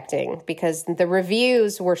quit directing because the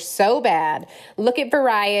reviews were so bad. Look at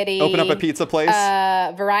Variety. Open up a pizza place.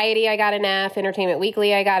 Variety, I got an F. Entertainment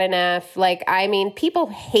Weekly, I got an F. Like, I mean, people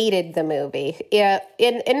hated the movie. Yeah,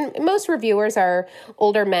 and most reviewers are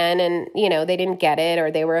older men, and, they didn't get it or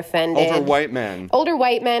they were offended. Older white men.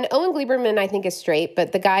 Owen Gleiberman, I think, is straight,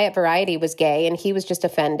 but the guy at Variety was gay, and he was just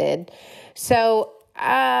offended. So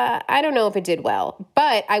I don't know if it did well,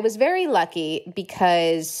 but I was very lucky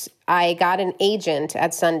because I got an agent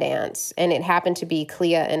at Sundance, and it happened to be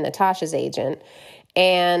Clea and Natasha's agent,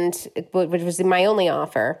 and which was my only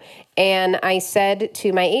offer. And I said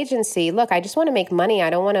to my agency, look, I just want to make money. I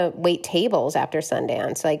don't want to wait tables after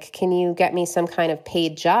Sundance. Like, can you get me some kind of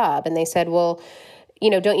paid job? And they said, well,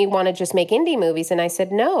 don't you want to just make indie movies? And I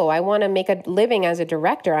said, no, I want to make a living as a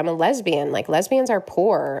director. I'm a lesbian. Like, lesbians are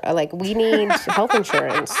poor. Like, we need health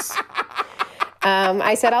insurance.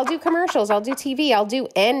 I said, I'll do commercials. I'll do TV. I'll do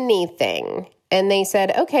anything. And they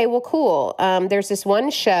said, okay, well, cool. There's this one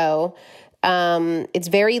show. It's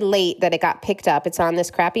very late that it got picked up. It's on this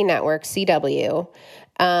crappy network, CW.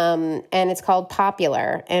 And it's called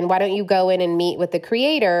Popular. And why don't you go in and meet with the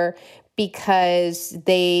creator? Because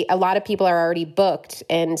a lot of people are already booked.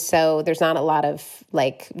 And so there's not a lot of,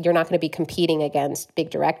 like, you're not going to be competing against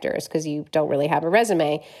big directors because you don't really have a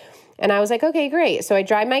resume. And I was like, okay, great. So I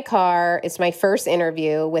drive my car. It's my first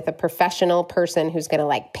interview with a professional person who's going to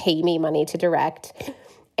like pay me money to direct.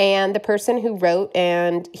 And the person who wrote,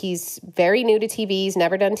 and he's very new to TV, he's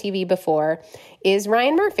never done TV before, is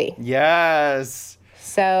Ryan Murphy. Yes.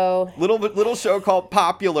 So little show called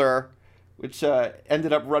Popular, which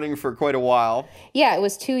ended up running for quite a while. Yeah, it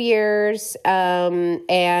was 2 years,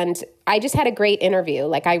 and I just had a great interview.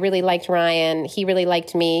 Like, I really liked Ryan. He really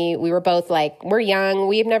liked me. We were both like, we're young.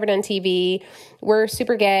 We've never done TV. We're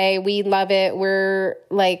super gay. We love it. We're,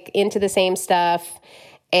 like, into the same stuff.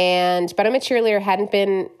 But I'm a Cheerleader hadn't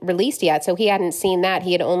been released yet, so he hadn't seen that.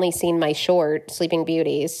 He had only seen my short, Sleeping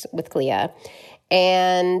Beauties, with Clea.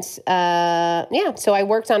 And, so I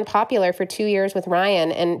worked on Popular for 2 years with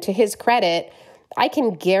Ryan. And to his credit, I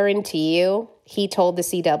can guarantee you, he told the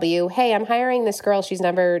CW, hey, I'm hiring this girl. She's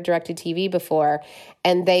never directed TV before.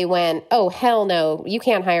 And they went, oh, hell no, you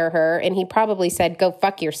can't hire her. And he probably said, go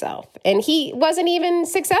fuck yourself. And he wasn't even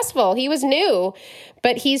successful. He was new.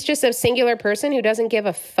 But he's just a singular person who doesn't give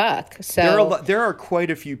a fuck. So there are quite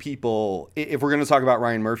a few people, if we're going to talk about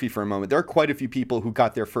Ryan Murphy for a moment, there are quite a few people who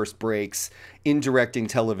got their first breaks in directing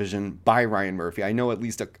television by Ryan Murphy. I know at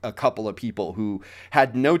least a couple of people who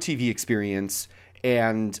had no TV experience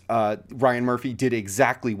And Ryan Murphy did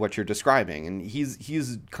exactly what you're describing. And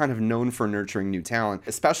he's kind of known for nurturing new talent,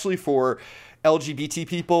 especially for LGBT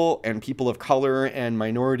people and people of color and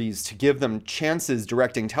minorities, to give them chances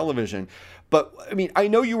directing television. But I mean, I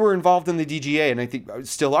know you were involved in the DGA, and I think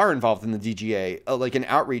still are involved in the DGA, like an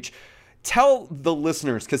outreach. Tell the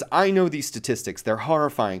listeners, because I know these statistics, they're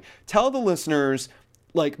horrifying. Tell the listeners,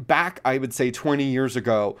 like back, I would say 20 years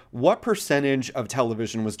ago, what percentage of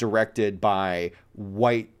television was directed by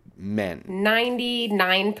white men?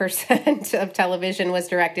 99% of television was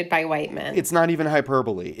directed by white men. It's not even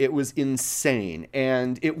hyperbole. It was insane.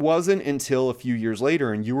 And it wasn't until a few years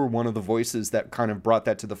later, and you were one of the voices that kind of brought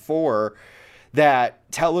that to the fore,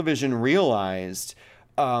 that television realized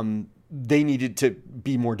they needed to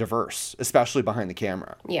be more diverse, especially behind the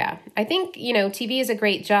camera. Yeah. I think, TV is a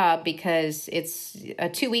great job because it's a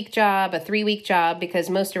 2-week job, a 3-week job, because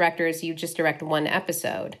most directors, you just direct one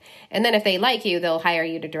episode. And then if they like you, they'll hire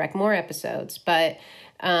you to direct more episodes. But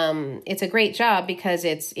it's a great job because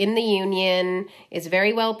it's in the union, it's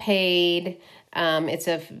very well paid, it's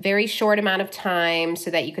a very short amount of time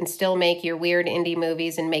so that you can still make your weird indie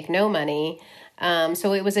movies and make no money.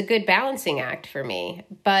 So it was a good balancing act for me.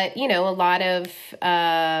 But, a lot of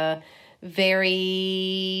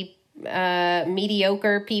very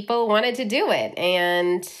mediocre people wanted to do it.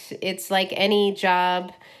 And it's like any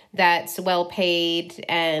job that's well paid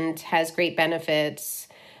and has great benefits.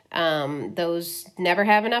 Those never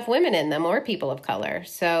have enough women in them or people of color.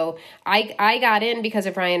 So I got in because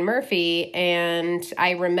of Ryan Murphy, and I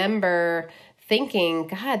remember thinking,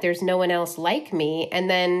 God, there's no one else like me. And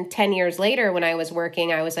then 10 years later, when I was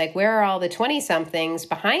working, I was like, where are all the 20-somethings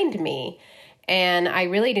behind me? And I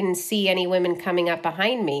really didn't see any women coming up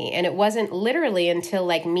behind me. And it wasn't literally until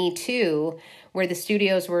like Me Too, where the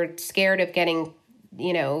studios were scared of getting,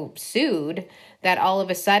 sued, that all of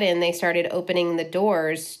a sudden they started opening the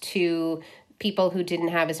doors to people who didn't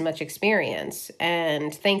have as much experience.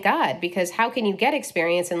 And thank God, because how can you get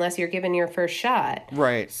experience unless you're given your first shot?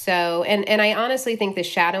 Right. So, and I honestly think the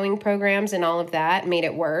shadowing programs and all of that made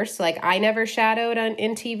it worse. Like, I never shadowed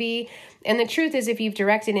in TV. And the truth is, if you've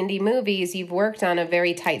directed indie movies, you've worked on a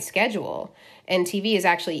very tight schedule. And TV is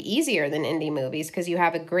actually easier than indie movies because you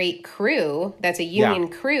have a great crew that's a union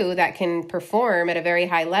crew that can perform at a very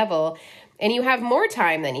high level. And you have more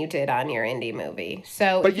time than you did on your indie movie.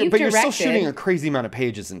 So, but you're still shooting a crazy amount of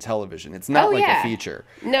pages in television. It's not a feature.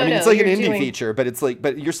 It's like an indie feature, but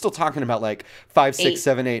but you're still talking about like 5, 6,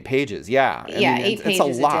 7, 8 pages. Yeah. 8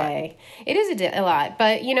 pages a day. It is a lot.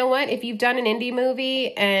 But you know what? If you've done an indie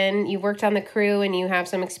movie and you've worked on the crew and you have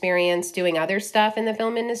some experience doing other stuff in the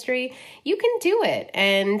film industry, you can do it.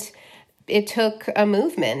 And it took a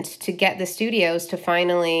movement to get the studios to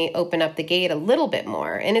finally open up the gate a little bit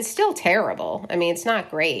more. And it's still terrible. I mean, it's not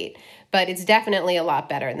great, but it's definitely a lot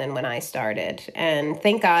better than when I started. And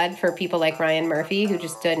thank God for people like Ryan Murphy, who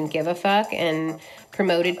just didn't give a fuck and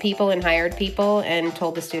promoted people and hired people and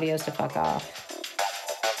told the studios to fuck off.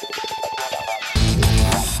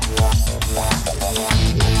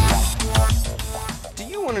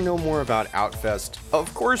 Want to know more about Outfest?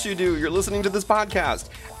 Of course you do. You're listening to this podcast.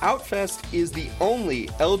 Outfest is the only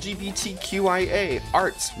LGBTQIA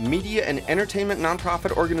arts, media, and entertainment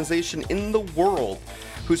nonprofit organization in the world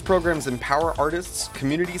whose programs empower artists,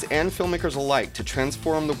 communities, and filmmakers alike to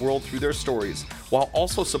transform the world through their stories, while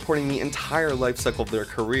also supporting the entire life cycle of their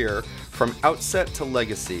career from outset to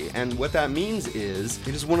legacy. And what that means is,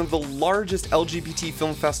 it is one of the largest LGBT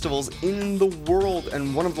film festivals in the world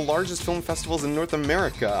and one of the largest film festivals in North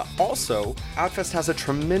America. Also, Outfest has a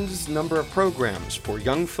tremendous number of programs for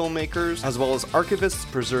young filmmakers, as well as archivists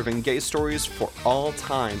preserving gay stories for all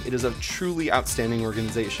time. It is a truly outstanding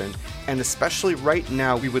organization, and especially right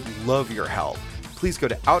now, we would love your help. Please go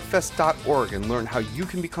to outfest.org and learn how you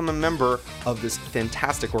can become a member of this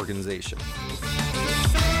fantastic organization.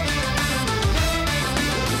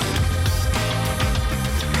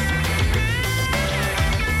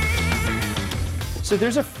 So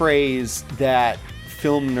there's a phrase that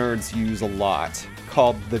film nerds use a lot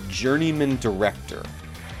called the journeyman director.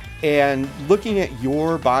 And looking at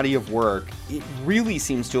your body of work, it really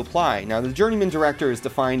seems to apply. Now, the journeyman director is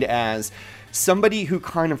defined as somebody who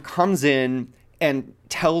kind of comes in and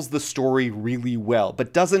tells the story really well,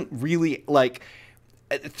 but doesn't really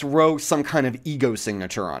throw some kind of ego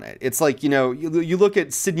signature on it. It's like, you look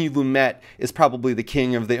at Sidney Lumet is probably the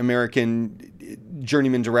king of the American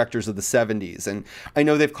journeyman directors of the 70s. And I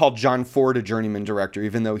know they've called John Ford a journeyman director,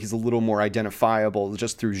 even though he's a little more identifiable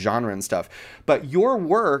just through genre and stuff. But your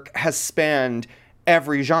work has spanned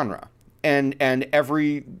every genre and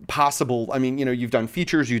every possible, you've done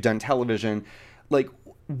features, you've done television. Like,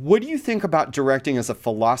 What do you think about directing as a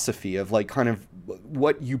philosophy of like kind of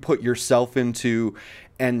what you put yourself into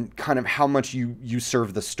and kind of how much you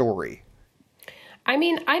serve the story? I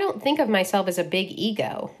mean, I don't think of myself as a big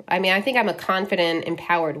ego. I mean, I think I'm a confident,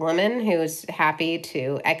 empowered woman who's happy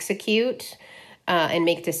to execute and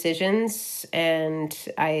make decisions. And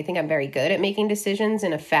I think I'm very good at making decisions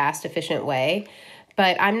in a fast, efficient way.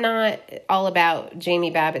 But I'm not all about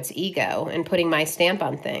Jamie Babbitt's ego and putting my stamp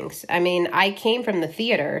on things. I mean, I came from the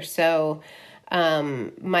theater, so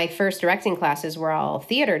my first directing classes were all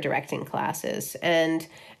theater directing classes. And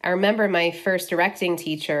I remember my first directing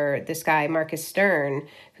teacher, this guy, Marcus Stern,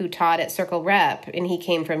 who taught at Circle Rep, and he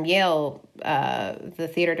came from Yale, the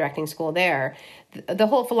theater directing school there. The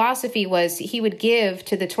whole philosophy was he would give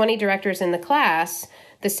to the 20 directors in the class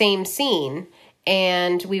the same scene,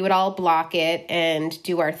 and we would all block it and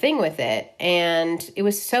do our thing with it. And it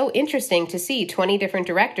was so interesting to see 20 different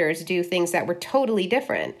directors do things that were totally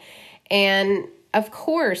different. And of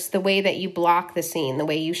course, the way that you block the scene, the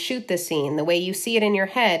way you shoot the scene, the way you see it in your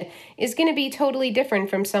head is going to be totally different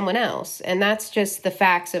from someone else. And that's just the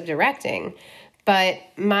facts of directing. But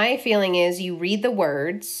my feeling is you read the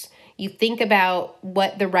words, you think about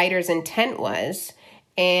what the writer's intent was,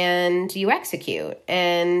 and you execute.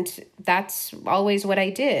 And that's always what I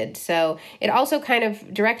did. So it also kind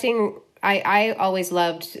of directing, I always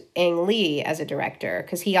loved Ang Lee as a director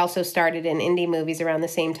because he also started in indie movies around the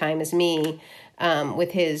same time as me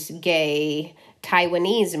with his gay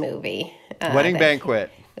Taiwanese movie. Wedding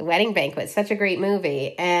Banquet. The Wedding Banquet, such a great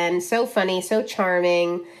movie. And so funny, so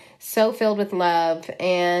charming, so filled with love.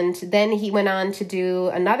 And then he went on to do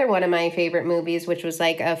another one of my favorite movies, which was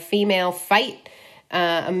like a female fight,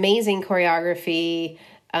 amazing choreography.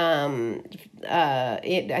 I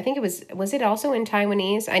think it was it also in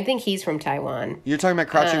Taiwanese? I think he's from Taiwan. You're talking about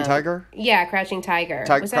Crouching Tiger? Yeah, Crouching Tiger.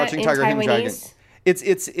 Was Crouching that Tiger, in Hidden Dragon. Taiwanese?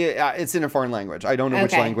 It's in a foreign language. I don't know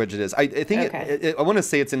which language it is. I think I want to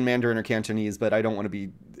say it's in Mandarin or Cantonese, but I don't want to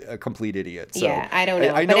be a complete idiot. So yeah, I don't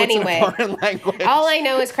know. I know but it's anyway, in a foreign language. All I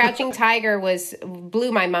know is Crouching Tiger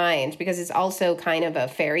blew my mind because it's also kind of a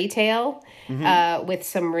fairy tale with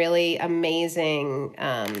some really amazing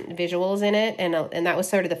visuals in it, and that was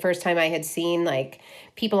sort of the first time I had seen like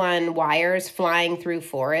people on wires flying through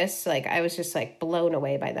forests. Like I was just like blown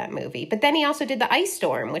away by that movie. But then he also did The Ice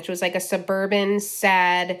Storm, which was like a suburban,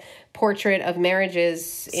 sad portrait of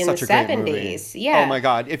marriages in the 70s. Yeah. Oh my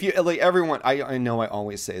God. If you like everyone, I know I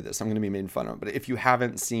always say this, I'm going to be made fun of, but if you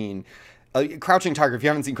haven't seen Crouching Tiger, if you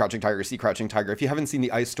haven't seen Crouching Tiger, see Crouching Tiger. If you haven't seen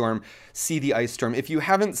The Ice Storm, see The Ice Storm. If you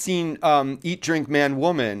haven't seen Eat, Drink, Man,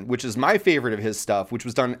 Woman, which is my favorite of his stuff, which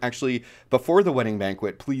was done actually before The Wedding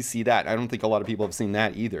Banquet, please see that. I don't think a lot of people have seen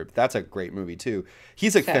that either. But that's a great movie too.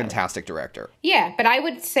 He's a fantastic director. Yeah, but I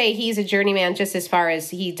would say he's a journeyman just as far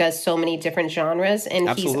as he does so many different genres, and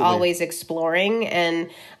Absolutely. He's always exploring. And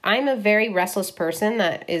I'm a very restless person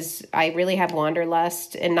I really have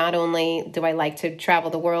wanderlust, and not only do I like to travel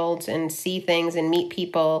the world and see things and meet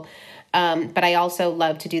people, but I also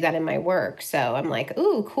love to do that in my work. So I'm like,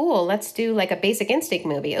 ooh, cool, let's do like a Basic Instinct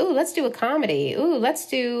movie. Ooh, let's do a comedy. Ooh, let's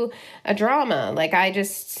do a drama. Like I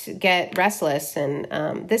just get restless. And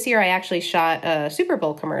this year I actually shot a Super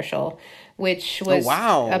Bowl commercial, which was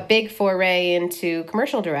a big foray into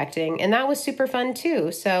commercial directing. And that was super fun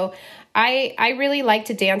too. So I really like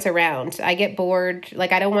to dance around. I get bored.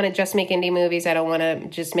 Like, I don't want to just make indie movies. I don't want to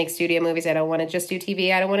just make studio movies. I don't want to just do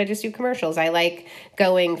TV. I don't want to just do commercials. I like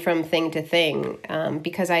going from thing to thing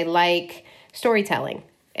because I like storytelling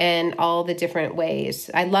and all the different ways.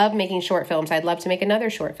 I love making short films. I'd love to make another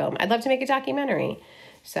short film. I'd love to make a documentary.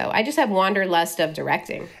 So I just have wanderlust of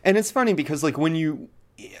directing. And it's funny because, like,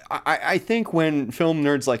 I think when film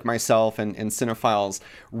nerds like myself and cinephiles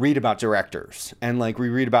read about directors and like we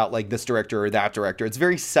read about like this director or that director, it's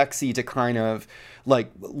very sexy to kind of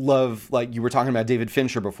like love, like you were talking about David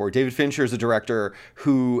Fincher before. David Fincher is a director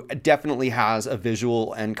who definitely has a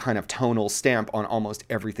visual and kind of tonal stamp on almost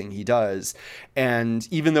everything he does. And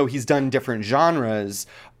even though he's done different genres,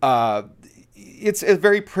 it's a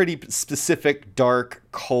very pretty specific, dark,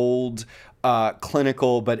 cold,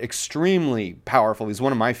 clinical, but extremely powerful. He's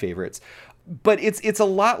one of my favorites. But it's a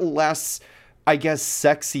lot less, I guess,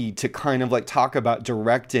 sexy to kind of like talk about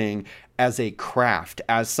directing as a craft,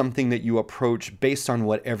 as something that you approach based on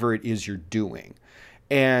whatever it is you're doing.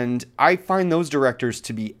 And I find those directors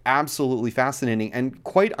to be absolutely fascinating and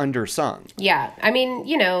quite undersung. Yeah. I mean,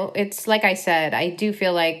 you know, it's like I said, I do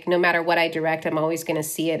feel like no matter what I direct, I'm always going to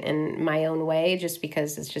see it in my own way just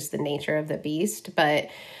because it's just the nature of the beast. But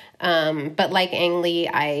like Ang Lee,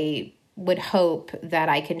 I would hope that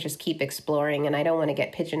I can just keep exploring, and I don't want to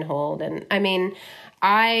get pigeonholed. And I mean,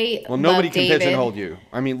 I Well, nobody love can David. pigeonhole you.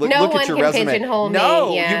 I mean, look No at one your can resume. pigeonhole me,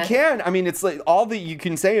 No, yeah. you can. I mean, it's like all that you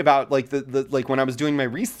can say about like the like when I was doing my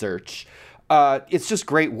research, it's just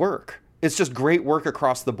great work. It's just great work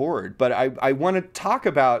across the board. But I want to talk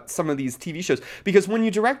about some of these TV shows because when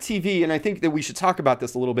you direct TV, and I think that we should talk about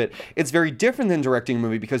this a little bit, it's very different than directing a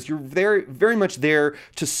movie because you're very much there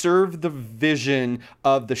to serve the vision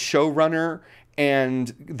of the showrunner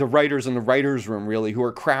and the writers in the writers' room, really, who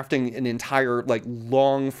are crafting an entire like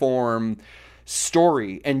long form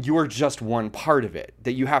story, and you're just one part of it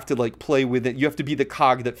that you have to like play with it. You have to be the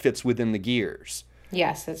cog that fits within the gears.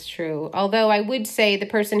 Yes, that's true. Although I would say the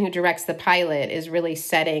person who directs the pilot is really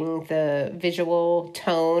setting the visual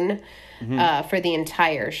tone for the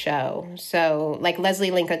entire show. So like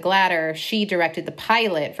Leslie Linka Glatter, she directed the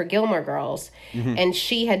pilot for Gilmore Girls. And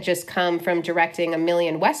she had just come from directing a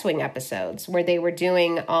million West Wing episodes where they were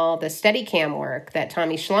doing all the Steadicam work that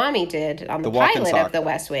Tommy Schlamme did on the pilot of the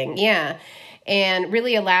West Wing. Yeah. And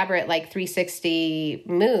really elaborate, like 360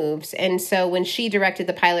 moves. And so when she directed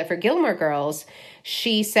the pilot for Gilmore Girls,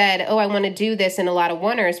 she said, I want to do this in a lot of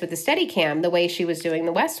oneers with the Steadicam, the way she was doing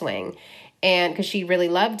the West Wing. And because she really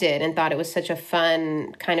loved it and thought it was such a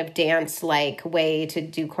fun kind of dance-like way to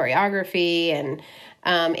do choreography. And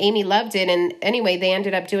Amy loved it. And anyway, they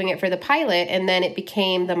ended up doing it for the pilot. And then it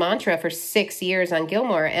became the mantra for 6 years on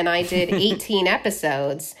Gilmore. And I did 18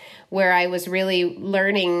 episodes where I was really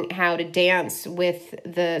learning how to dance with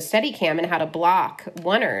the Steadicam and how to block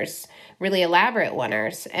oneers, really elaborate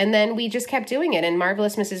oneers. And then we just kept doing it. And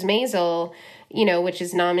Marvelous Mrs. Maisel, which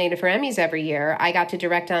is nominated for Emmys every year, I got to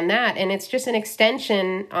direct on that. And it's just an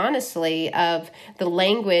extension, honestly, of the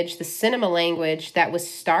language, the cinema language that was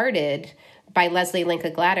started by Leslie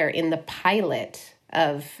Linka Glatter in the pilot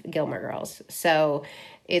of Gilmore Girls. So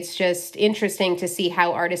it's just interesting to see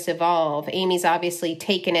how artists evolve. Amy's obviously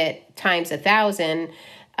taken it times 1,000.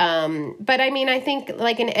 But I mean, I think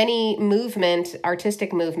like in any movement,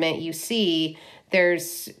 artistic movement, you see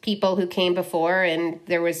there's people who came before and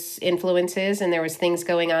there was influences and there was things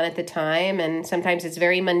going on at the time. And sometimes it's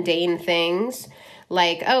very mundane things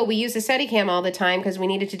like, we use a Steadicam all the time because we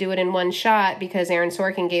needed to do it in one shot because Aaron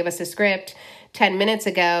Sorkin gave us a script 10 minutes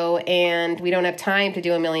ago and we don't have time to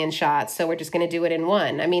do a million shots, so we're just going to do it in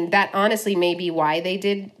one. I mean, that honestly may be why they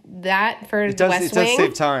did that for the West Wing. It does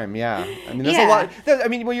save time, yeah. I mean, there's a lot. I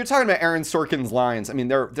mean, when you're talking about Aaron Sorkin's lines, I mean,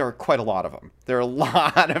 there are quite a lot of them. There are a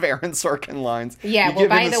lot of Aaron Sorkin lines. Yeah, well,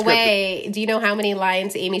 by the way, do you know how many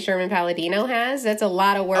lines Amy Sherman-Palladino has? That's a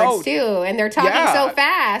lot of words, too, and they're talking so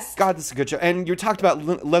fast. God, this is a good show. And you talked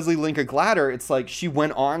about Leslie Linka Glatter. It's like she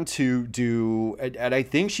went on to do, and I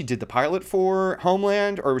think she did the pilot for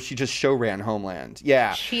Homeland, or she just show ran Homeland.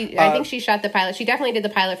 Yeah. I think she shot the pilot. She definitely did the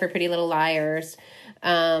pilot for Pretty Little Liars.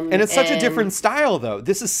 And it's such a different style, though.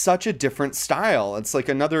 This is such a different style. It's like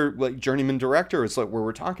another like journeyman director is like where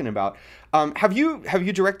we're talking about. Have you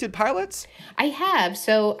directed pilots? I have.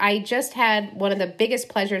 So I just had one of the biggest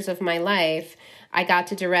pleasures of my life. I got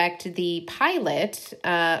to direct the pilot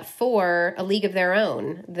for A League of Their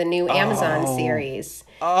Own, the new Amazon series.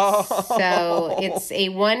 So it's a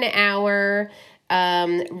 1 hour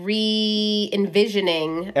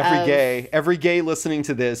re-envisioning. Every gay listening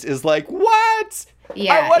to this is like, what?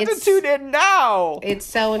 Yeah, I want to tune in now. It's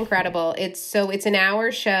so incredible. It's an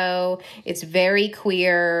hour show. It's very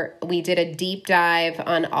queer. We did a deep dive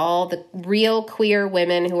on all the real queer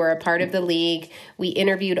women who are a part of the league. We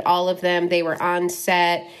interviewed all of them. They were on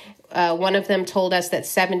set. One of them told us that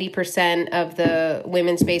 70% of the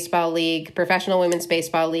women's baseball league, professional women's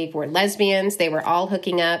baseball league, were lesbians. They were all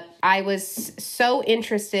hooking up. I was so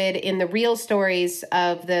interested in the real stories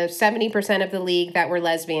of the 70% of the league that were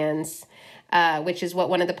lesbians. Which is what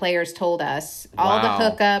one of the players told us. All the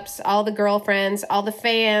hookups, all the girlfriends, all the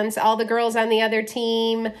fans, all the girls on the other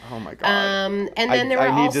team. Oh my God. And then there were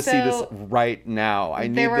I need also, to see this right now. I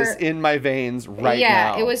need this in my veins right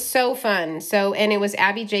now. Yeah, it was so fun. And it was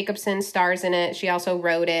Abby Jacobson stars in it. She also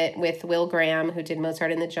wrote it with Will Graham, who did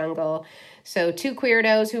Mozart in the Jungle. So 2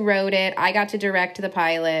 queerdos who wrote it. I got to direct the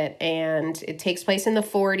pilot, and it takes place in the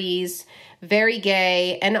 40s. Very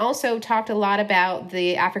gay, and also talked a lot about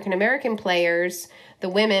the African-American players, the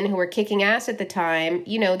women who were kicking ass at the time.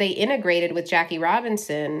 They integrated with Jackie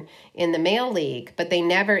Robinson in the male league, but they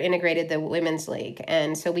never integrated the women's league.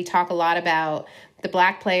 And so we talk a lot about the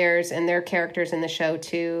black players and their characters in the show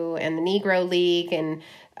too, and the Negro League, and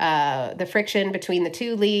the friction between the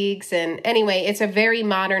two leagues. And anyway, it's a very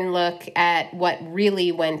modern look at what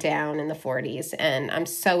really went down in the 40s. And I'm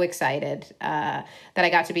so excited that I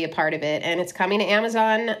got to be a part of it. And it's coming to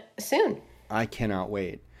Amazon soon. I cannot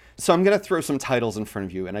wait. So I'm going to throw some titles in front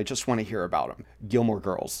of you, and I just want to hear about them. Gilmore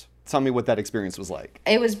Girls. Tell me what that experience was like.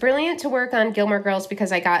 It was brilliant to work on Gilmore Girls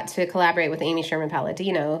because I got to collaborate with Amy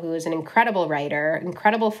Sherman-Palladino, who is an incredible writer,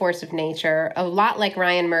 incredible force of nature, a lot like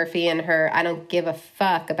Ryan Murphy and her, I don't give a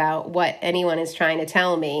fuck about what anyone is trying to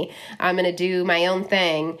tell me. I'm going to do my own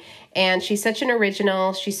thing. And she's such an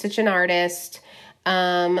original. She's such an artist.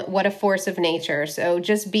 What a force of nature. So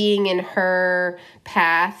just being in her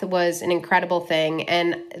path was an incredible thing.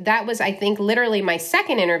 And that was, I think, literally my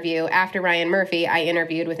second interview after Ryan Murphy. I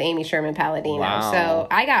interviewed with Amy Sherman-Palladino. Wow. So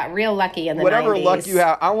I got real lucky in the Whatever 90s. luck you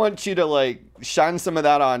have, I want you to like shine some of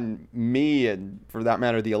that on me and, for that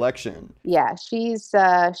matter, the election. Yeah, she's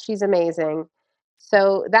amazing.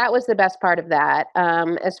 So that was the best part of that.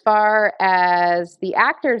 As far as the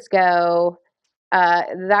actors go,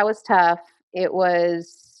 that was tough. It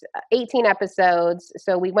was 18 episodes,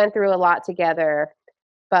 so we went through a lot together.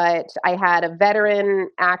 But I had a veteran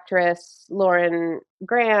actress, Lauren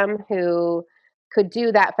Graham, who could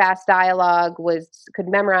do that fast dialogue, could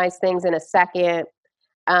memorize things in a second.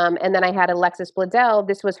 And then I had Alexis Bledel.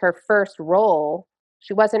 This was her first role.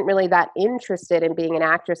 She wasn't really that interested in being an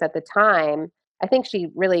actress at the time. I think she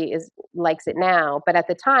really likes it now. But at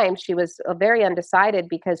the time, she was very undecided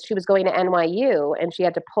because she was going to NYU and she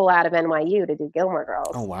had to pull out of NYU to do Gilmore Girls.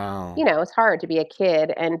 Oh, wow. You know, it's hard to be a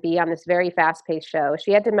kid and be on this very fast-paced show.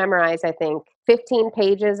 She had to memorize, I think, 15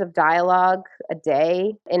 pages of dialogue a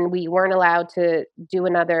day. And we weren't allowed to do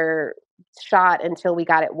another shot until we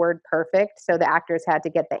got it word perfect. So the actors had to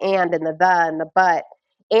get the and the and the but.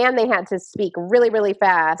 And they had to speak really, really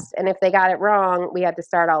fast. And if they got it wrong, we had to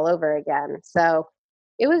start all over again. So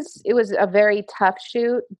it was a very tough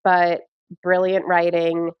shoot, but brilliant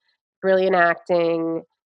writing, brilliant acting.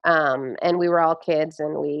 And we were all kids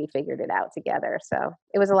and we figured it out together. So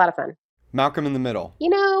it was a lot of fun. Malcolm in the Middle.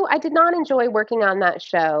 You know, I did not enjoy working on that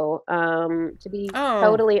show. To be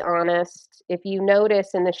totally honest, if you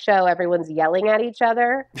notice in the show, everyone's yelling at each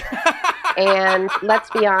other. And let's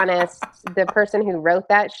be honest, the person who wrote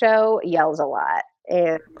that show yells a lot.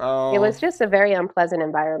 And it was just a very unpleasant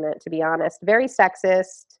environment, to be honest. Very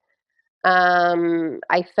sexist.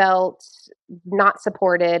 I felt not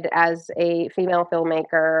supported as a female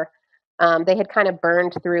filmmaker. They had kind of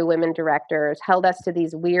burned through women directors, held us to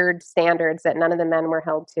these weird standards that none of the men were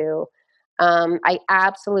held to. I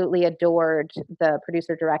absolutely adored the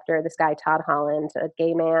producer director, this guy, Todd Holland, a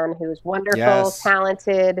gay man who's wonderful,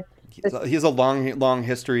 talented. He has a long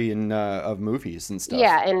history in of movies and stuff.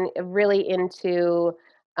 Yeah, and really into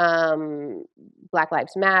Black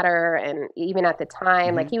Lives Matter. And even at the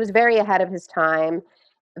time, like he was very ahead of his time,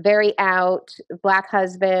 very out, Black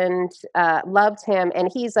husband, loved him. And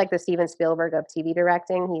he's like the Steven Spielberg of TV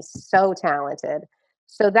directing. He's so talented.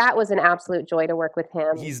 So that was an absolute joy to work with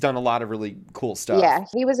him. He's done a lot of really cool stuff. Yeah,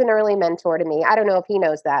 he was an early mentor to me. I don't know if he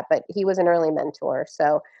knows that, but he was an early mentor.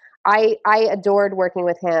 So I adored working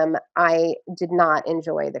with him. I did not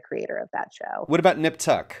enjoy the creator of that show. What about Nip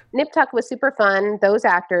Tuck? Nip Tuck was super fun. Those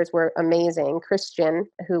actors were amazing. Christian,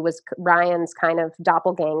 who was Ryan's kind of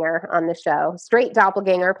doppelganger on the show, straight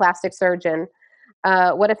doppelganger, plastic surgeon.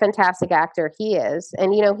 What a fantastic actor he is.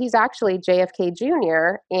 And, you know, he's actually JFK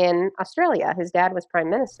Jr. in Australia. His dad was prime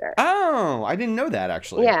minister. Oh, I didn't know that,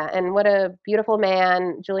 actually. Yeah, and what a beautiful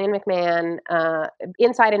man, Julian McMahon,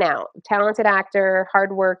 inside and out. Talented actor,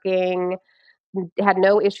 hardworking, had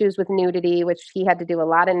no issues with nudity, which he had to do a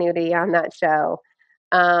lot of nudity on that show.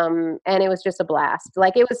 And it was just a blast.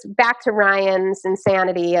 Like, it was back to Ryan's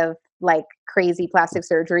insanity of like crazy plastic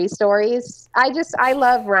surgery stories. I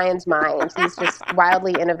love Ryan's mind. He's just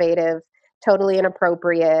wildly innovative, totally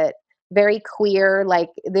inappropriate, very queer. Like,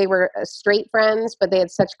 they were straight friends, but they had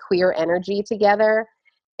such queer energy together.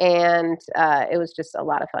 And it was just a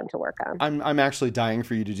lot of fun to work on. I'm actually dying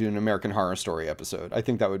for you to do an American Horror Story episode. I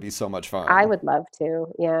think that would be so much fun. I would love to.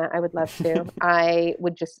 Yeah, I would love to. I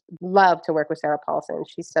would just love to work with Sarah Paulson.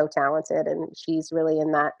 She's so talented, and she's really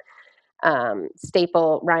in that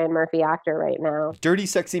staple Ryan Murphy actor right now. Dirty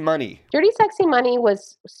Sexy Money. Dirty Sexy Money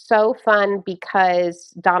was so fun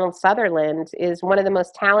because Donald Sutherland is one of the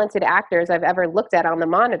most talented actors I've ever looked at on the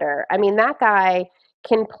monitor. I mean, that guy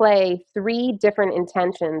can play 3 different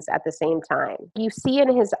intentions at the same time. You see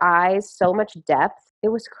in his eyes so much depth. It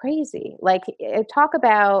was crazy. Like, talk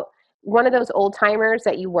about one of those old timers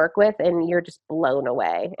that you work with and you're just blown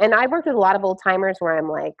away. And I worked with a lot of old timers where I'm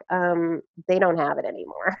like, they don't have it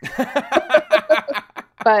anymore.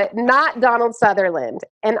 But not Donald Sutherland.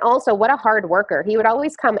 And also, what a hard worker. He would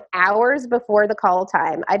always come hours before the call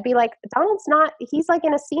time. I'd be like, he's like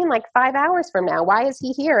in a scene like 5 hours from now. Why is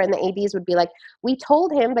he here? And the ADs would be like, we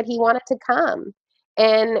told him, but he wanted to come.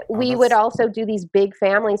 And Oh, we would that's also do these big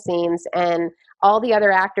family scenes, and all the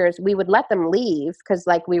other actors, we would let them leave because,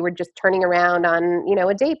 like, we were just turning around on,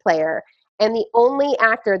 a day player. And the only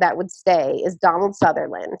actor that would stay is Donald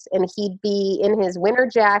Sutherland. And he'd be in his winter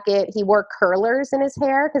jacket. He wore curlers in his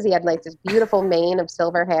hair because he had like this beautiful mane of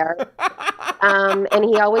silver hair. And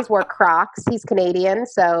he always wore Crocs. He's Canadian,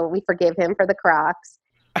 so we forgive him for the Crocs.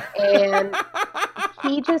 And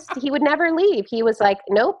he would never leave. He was like,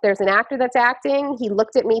 nope, there's an actor that's acting. He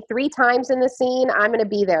looked at me 3 times in the scene. I'm going to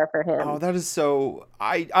be there for Oh, him. that is so.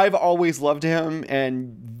 I've always loved him,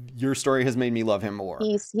 and your story has made me love him more.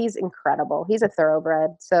 He's incredible. He's a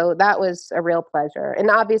thoroughbred. So that was a real pleasure. And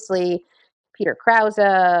obviously, Peter Krause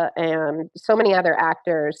and so many other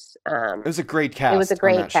actors. It was a great cast. It was a on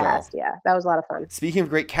great that cast. show. Yeah, that was a lot of fun. Speaking of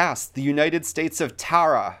great cast, the United States of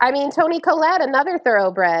Tara. I mean, Toni Collette, another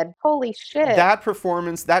thoroughbred. Holy shit. That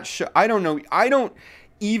performance, that show, I don't know. I don't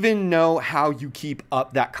even know how you keep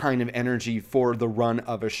up that kind of energy for the run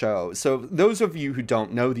of a show. So those of you who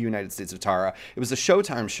don't know the United States of Tara, it was a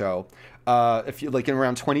Showtime show, if you like in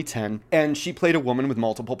around 2010, and she played a woman with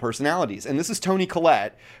multiple personalities. And this is Toni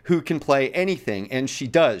Collette, who can play anything, and she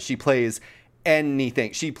does. She plays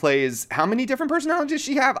anything. She plays, how many different personalities does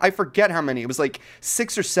she have? I forget how many. It was like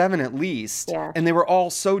 6 or 7 at least. Yeah. And they were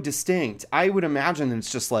all so distinct. I would imagine that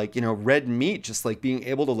it's just like, red meat, just like being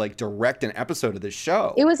able to like direct an episode of this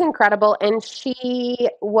show. It was incredible. And she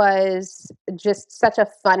was just such a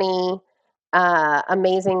funny,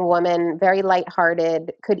 amazing woman, very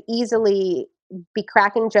lighthearted, could easily be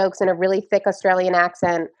cracking jokes in a really thick Australian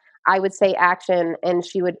accent. I would say action, and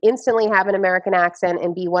she would instantly have an American accent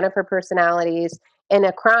and be one of her personalities in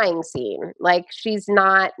a crying scene. Like, she's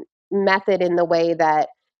not method in the way that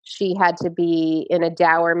she had to be in a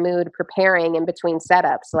dour mood preparing in between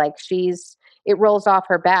setups. Like, it rolls off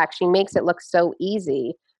her back. She makes it look so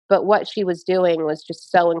easy. But what she was doing was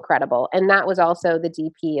just so incredible. And that was also the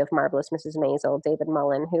DP of Marvelous Mrs. Maisel, David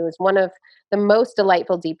Mullen, who is one of the most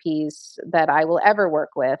delightful DPs that I will ever work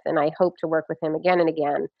with. And I hope to work with him again and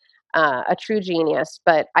again. A true genius.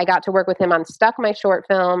 But I got to work with him on Stuck, my short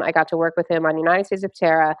film. I got to work with him on United States of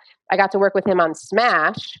Tara. I got to work with him on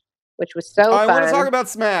Smash, which was so fun. I want to talk about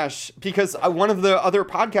Smash because one of the other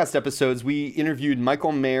podcast episodes, we interviewed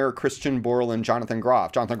Michael Mayer, Christian Borle, and Jonathan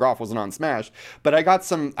Groff. Jonathan Groff wasn't on Smash, but I got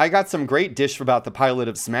some great dish about the pilot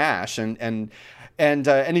of Smash, and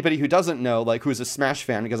anybody who doesn't know, like, who's a Smash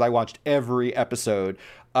fan, because I watched every episode.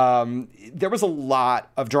 There was a lot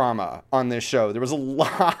of drama on this show. There was a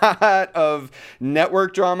lot of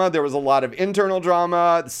network drama. There was a lot of internal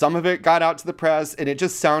drama. Some of it got out to the press, and it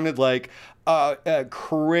just sounded like a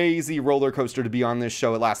crazy roller coaster to be on this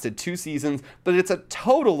show. It lasted 2 seasons, but it's a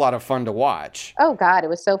total lot of fun to watch. Oh God, it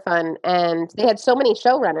was so fun. And they had so many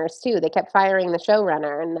showrunners too. They kept firing the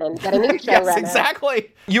showrunner and then get a new showrunner. Yes,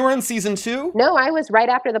 exactly. You were in season 2? No, I was right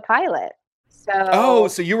after the pilot.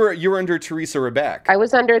 So you were under Teresa Rebeck. I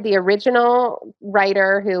was under the original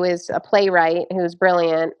writer, who is a playwright who's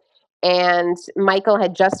brilliant. And Michael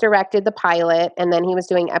had just directed the pilot, and then he was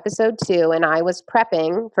doing episode 2, and I was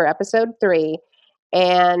prepping for episode 3.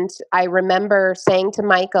 And I remember saying to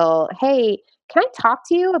Michael, hey, can I talk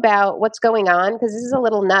to you about what's going on? Because this is a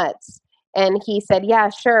little nuts. And he said, yeah,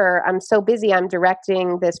 sure. I'm so busy. I'm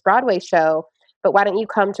directing this Broadway show, but why don't you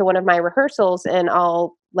come to one of my rehearsals and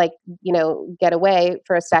I'll get away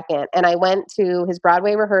for a second. And I went to his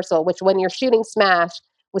Broadway rehearsal, which when you're shooting Smash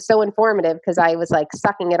was so informative because I was like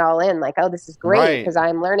sucking it all in, like, oh, this is great because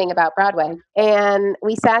I'm learning about Broadway. And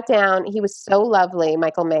we sat down. He was so lovely,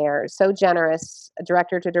 Michael Mayer, so generous,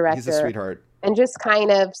 director to director. He's a sweetheart. And just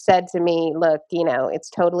kind of said to me, look, it's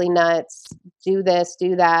totally nuts. Do this,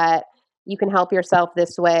 do that. You can help yourself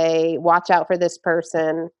this way. Watch out for this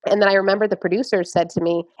person. And then I remember the producers said to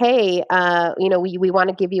me, hey, we want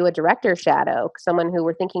to give you a director shadow, someone who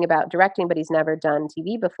we're thinking about directing, but he's never done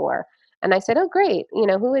TV before. And I said, oh, great.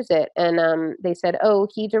 Who is it? And they said, oh,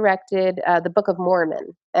 he directed the Book of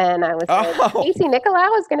Mormon. And I was like, Casey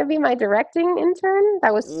Nicolau is going to be my directing intern?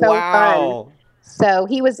 That was so fun. So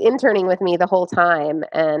he was interning with me the whole time,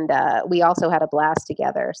 and we also had a blast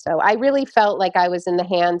together. So I really felt like I was in the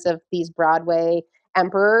hands of these Broadway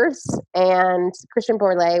emperors. And Christian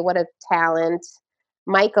Borle, what a talent.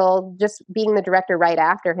 Michael, just being the director right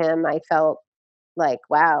after him, I felt like,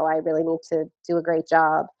 wow, I really need to do a great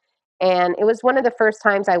job. And it was one of the first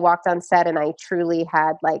times I walked on set and I truly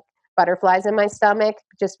had like butterflies in my stomach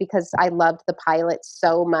just because I loved the pilot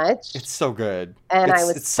so much. It's so good. And I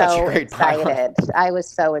was such a great excited. pilot. I was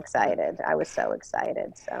so excited.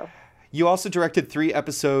 So You also directed 3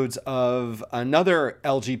 episodes of another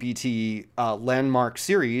LGBT landmark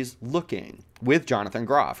series, Looking, with Jonathan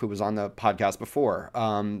Groff, who was on the podcast before.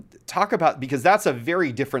 Talk about, because that's a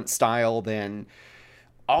very different style than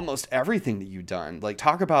almost everything that you've done. Like,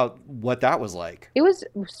 talk about what that was like. It was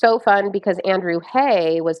so fun because Andrew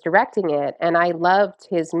Hay was directing it, and I loved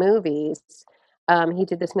his movies. He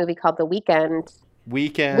did this movie called The Weekend.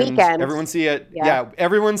 Weekend. Everyone see it. Yeah.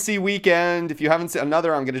 Everyone see Weekend. If you haven't seen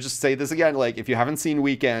another, I'm going to just say this again. Like, if you haven't seen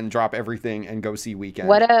Weekend, drop everything and go see Weekend.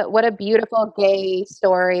 What a beautiful gay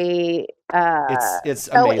story. It's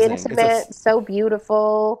so amazing. Intimate, so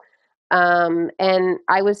beautiful. And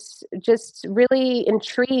I was just really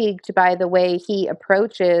intrigued by the way he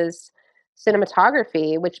approaches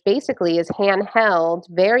cinematography, which basically is handheld,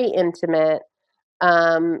 very intimate.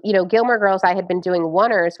 Gilmore Girls, I had been doing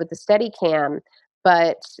oneers with the Steadicam,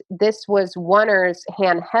 but this was oneers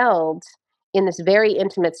handheld in this very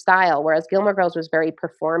intimate style, whereas Gilmore Girls was very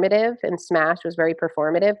performative and Smash was very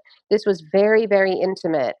performative. This was very, very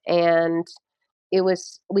intimate. And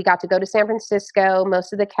we got to go to San Francisco.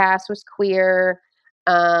 Most of the cast was queer.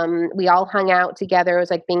 We all hung out together. It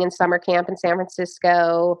was like being in summer camp in San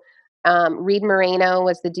Francisco. Reed Moreno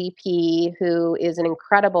was the DP, who is an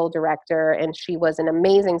incredible director, and she was an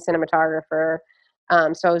amazing cinematographer.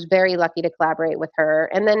 So I was very lucky to collaborate with her.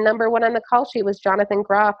 And then number 1 on the call sheet was Jonathan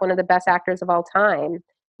Groff, one of the best actors of all time,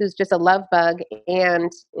 who's just a love bug and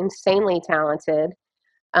insanely talented.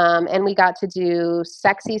 And we got to do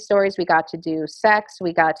sexy stories. We got to do sex.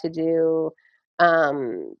 We got to do,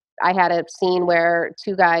 I had a scene where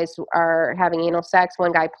 2 guys are having anal sex.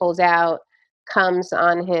 One guy pulls out, comes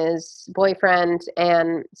on his boyfriend,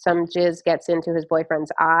 and some jizz gets into his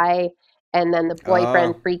boyfriend's eye. And then the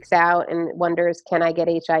boyfriend freaks out and wonders, can I get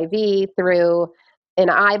HIV through an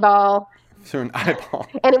eyeball? Through an eyeball.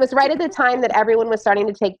 And it was right at the time that everyone was starting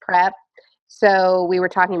to take PrEP. So we were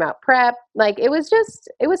talking about PrEP. Like, it was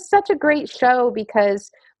such a great show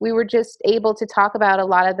because we were just able to talk about a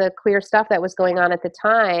lot of the queer stuff that was going on at the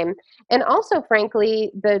time. And also,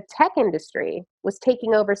 frankly, the tech industry was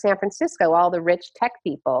taking over San Francisco, all the rich tech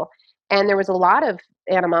people. And there was a lot of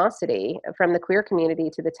animosity from the queer community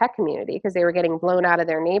to the tech community because they were getting blown out of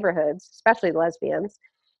their neighborhoods, especially lesbians.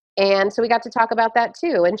 And so we got to talk about that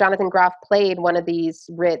too. And Jonathan Groff played one of these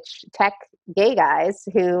rich tech gay guys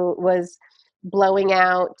who was blowing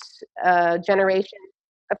out a generation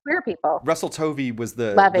of queer people. Russell Tovey was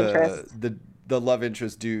the love interest. The love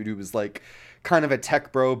interest dude who was like kind of a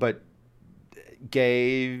tech bro, but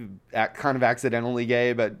gay, kind of accidentally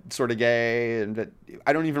gay, but sort of gay. And but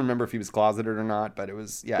I don't even remember if he was closeted or not, but it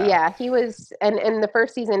was, yeah. Yeah, he was. And in the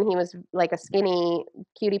first season, he was like a skinny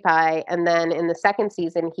cutie pie. And then in the second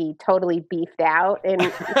season, he totally beefed out. And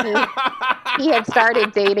he had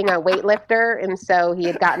started dating a weightlifter. And so he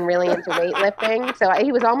had gotten really into weightlifting. So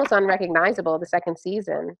he was almost unrecognizable the second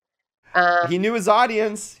season. He knew his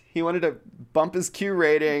audience. He wanted to bump his Q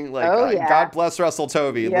rating. Like, God bless Russell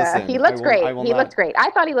Tovey. Yeah, listen, he looked great. Looked great.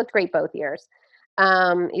 I thought he looked great both years.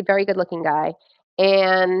 A very good looking guy.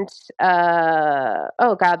 And,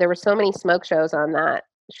 oh God, there were so many smoke shows on that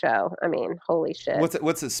show. I mean, holy shit.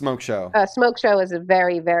 What's a smoke show? A smoke show is a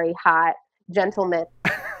very, very hot gentleman.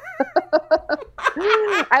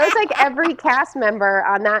 I was like, every cast member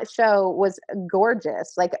on that show was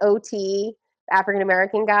gorgeous. Like OT,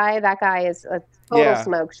 African-American guy. That guy is a total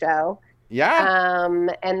smoke show. Yeah.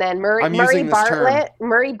 And then Murray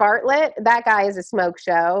Bartlett, that guy is a smoke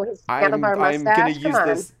show. His handlebar mustache. I'm going to use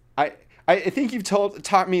this. I think you've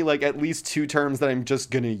taught me like at least 2 terms that I'm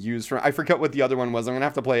just going to use from. I forget what the other one was. I'm going to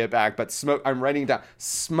have to play it back, but I'm writing down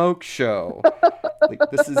smoke show. Like,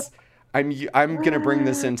 this is, I'm going to bring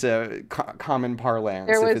this into common parlance.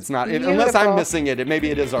 If it's not, unless I'm missing it, maybe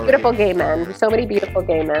it is already. Beautiful gay men. So many beautiful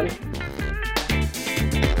gay men.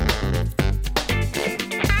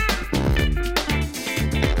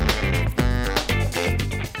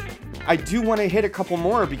 I do want to hit a couple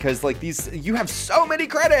more because like you have so many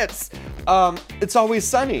credits. It's Always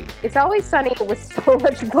Sunny. It's Always Sunny was so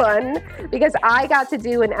much fun because I got to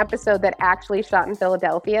do an episode that actually shot in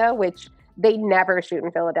Philadelphia, which they never shoot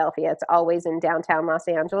in Philadelphia. It's always in downtown Los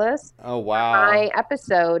Angeles. Oh, wow. My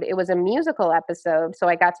episode, it was a musical episode, so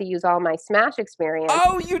I got to use all my Smash experience.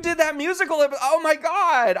 Oh, you did that musical Oh my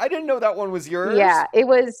God. I didn't know that one was yours. Yeah, it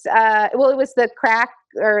was, it was the crack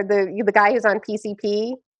or the guy who's on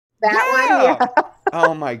PCP. That one, yeah.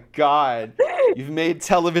 Oh my God. You've made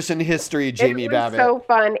television history, Jamie Babbit. So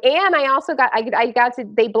fun. And I also got to,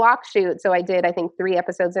 they block shoot. So I did, I think 3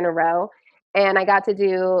 episodes in a row. And I got to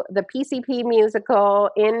do the PCP musical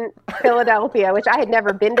in Philadelphia, which I had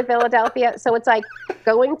never been to Philadelphia. So it's like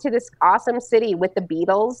going to this awesome city with the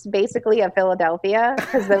Beatles, basically, of Philadelphia,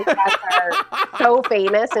 because those guys are so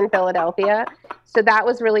famous in Philadelphia. So that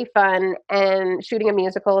was really fun. And shooting a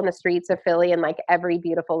musical in the streets of Philly in like every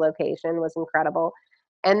beautiful location was incredible.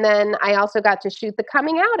 And then I also got to shoot the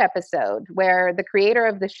coming out episode where the creator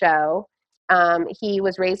of the show, he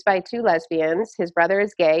was raised by two lesbians. His brother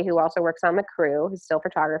is gay, who also works on the crew. He's still a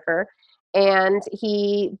photographer. And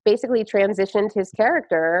he basically transitioned his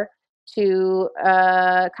character to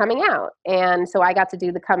coming out. And so I got to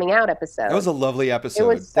do the coming out episode. That was a lovely episode. It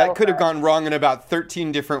was so that could have fun. gone wrong in about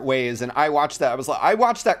 13 different ways. And I watched that. I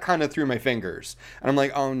watched that kind of through my fingers. And I'm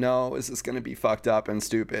like, oh no, is this going to be fucked up and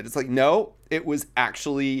stupid? It's like, no, it was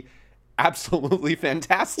actually absolutely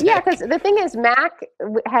fantastic. Yeah, because the thing is, Mac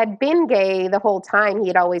had been gay the whole time. He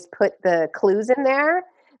had always put the clues in there,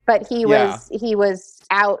 but he was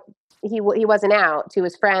out. He wasn't out to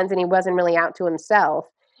his friends, and he wasn't really out to himself.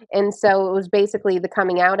 And so it was basically the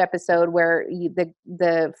coming out episode where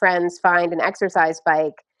the friends find an exercise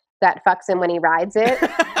bike that fucks him when he rides it.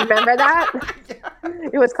 Remember that? Yeah.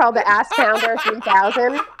 It was called the Ass Pounder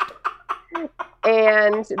 3000.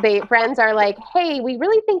 And the friends are like, hey, we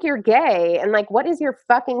really think you're gay. And like, what is your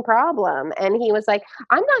fucking problem? And he was like,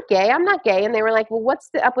 I'm not gay. And they were like, well, what's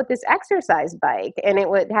up with this exercise bike? And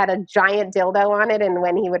had a giant dildo on it. And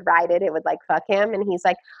when he would ride it, it would like fuck him. And he's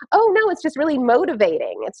like, oh no, it's just really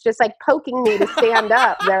motivating. It's just like poking me to stand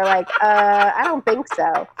up. They're like, I don't think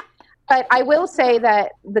so. But I will say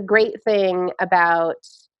that the great thing about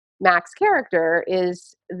Mac's character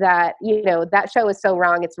is that, that show is so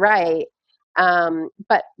wrong, it's right.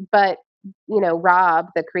 But Rob,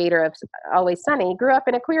 the creator of Always Sunny, grew up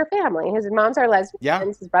in a queer family. His moms are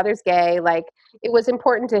lesbians, his brother's gay. Like, it was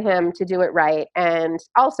important to him to do it right, and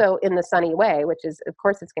also in the Sunny way, which is, of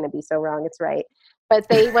course, it's going to be so wrong, it's right. But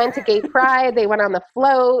they went to Gay Pride. They went on the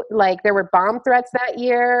float. Like, there were bomb threats that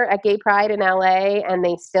year at Gay Pride in LA, and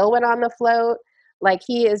they still went on the float. Like,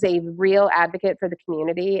 he is a real advocate for the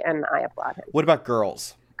community, and I applaud him. What about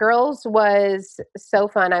Girls? Girls was so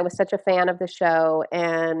fun. I was such a fan of the show.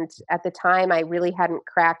 And at the time, I really hadn't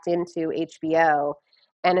cracked into HBO.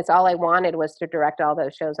 And it's all I wanted was to direct all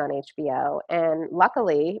those shows on HBO. And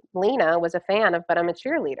luckily, Lena was a fan of But I'm a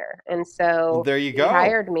Cheerleader. And so there you go. She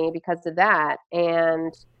hired me because of that.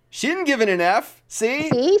 And she didn't give it an F. See,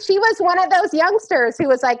 she was one of those youngsters who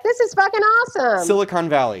was like, this is fucking awesome. Silicon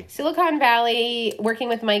Valley, working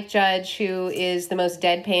with Mike Judge, who is the most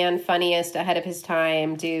deadpan, funniest, ahead of his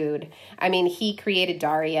time dude. I mean, he created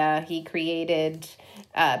Daria. He created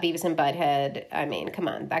Beavis and Butthead. I mean, come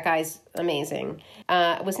on, that guy's amazing.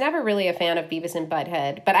 Was never really a fan of Beavis and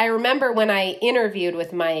Butthead, but I remember when I interviewed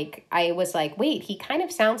with Mike, I was like, wait, he kind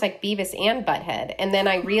of sounds like Beavis and Butthead. And then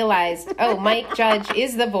I realized, oh, Mike Judge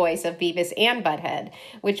is the voice of Beavis and Butthead,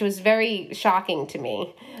 which was very shocking to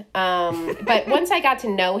me. But once I got to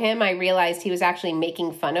know him, I realized he was actually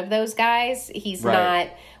making fun of those guys. He's not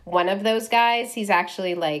one of those guys. He's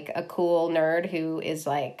actually like a cool nerd who is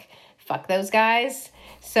like, fuck those guys.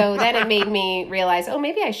 So then it made me realize, oh,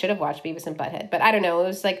 maybe I should have watched Beavis and Butthead. But I don't know. It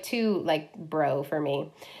was like too like bro for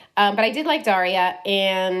me. But I did like Daria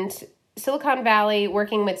and Silicon Valley,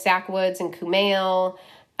 working with Zach Woods and Kumail,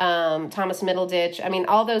 Thomas Middleditch. I mean,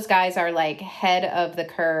 all those guys are like head of the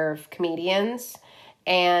curve comedians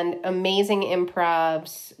and amazing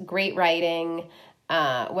improvs, great writing.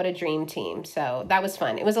 What a dream team. So that was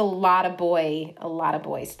fun. It was a lot of boy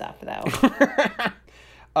stuff though.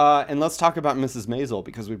 And let's talk about Mrs. Maisel,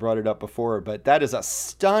 because we brought it up before, but that is a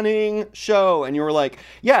stunning show. And you were like,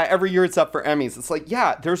 yeah, every year it's up for Emmys. It's like,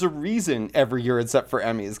 yeah, there's a reason every year it's up for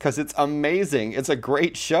Emmys, because it's amazing. It's a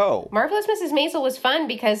great show. Marvelous Mrs. Maisel was fun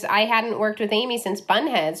because I hadn't worked with Amy since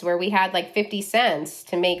Bunheads, where we had like 50 cents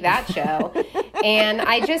to make that show. And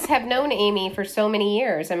I just have known Amy for so many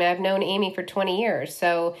years. I mean, I've known Amy for 20 years.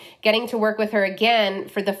 So getting to work with her again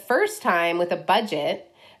for the first time with a budget,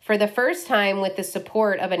 for the first time with the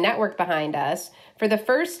support of a network behind us, for the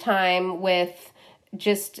first time with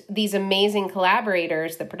just these amazing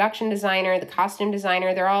collaborators, the production designer, the costume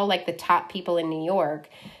designer, they're all like the top people in New York.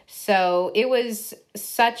 So it was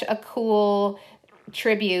such a cool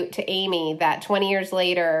tribute to Amy that 20 years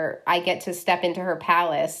later, I get to step into her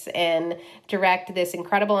palace and direct this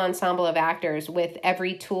incredible ensemble of actors with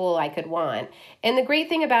every tool I could want. And the great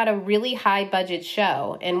thing about a really high budget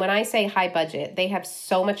show, and when I say high budget, they have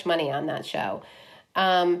so much money on that show.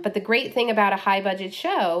 But the great thing about a high budget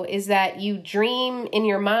show is that you dream in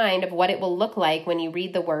your mind of what it will look like when you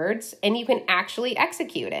read the words, and you can actually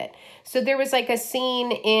execute it. So there was like a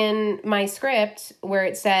scene in my script where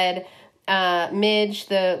it said, Midge,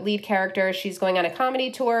 the lead character, she's going on a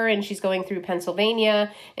comedy tour and she's going through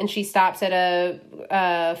Pennsylvania and she stops at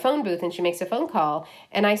a phone booth and she makes a phone call.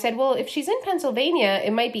 And I said, well, if she's in Pennsylvania,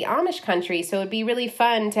 it might be Amish country. So it'd be really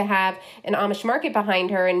fun to have an Amish market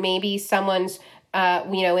behind her and maybe someone's,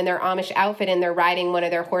 in their Amish outfit and they're riding one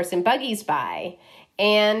of their horse and buggies by.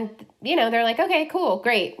 And, they're like, okay, cool,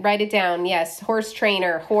 great. Write it down. Yes. Horse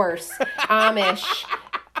trainer, horse, Amish,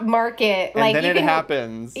 market. And then it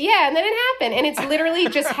happens. Yeah, and then it happened. And it's literally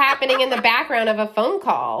just happening in the background of a phone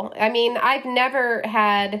call. I mean, I've never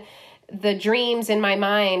had the dreams in my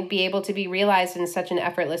mind be able to be realized in such an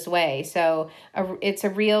effortless way. So it's a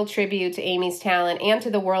real tribute to Amy's talent and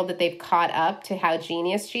to the world that they've caught up to how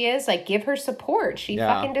genius she is. Like, give her support. She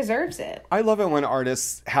fucking deserves it. I love it when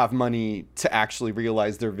artists have money to actually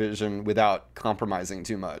realize their vision without compromising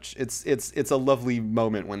too much. It's a lovely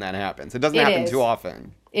moment when that happens. It doesn't happen too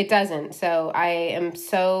often. It doesn't. So I am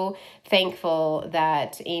so thankful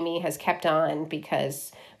that Amy has kept on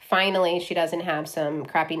because finally she doesn't have some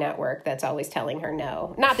crappy network that's always telling her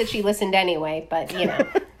no. Not that she listened anyway, but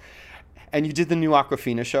And you did the new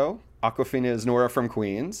Awkwafina show. Awkwafina is Nora from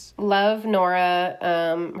Queens. Love Nora.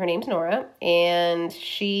 Her name's Nora. And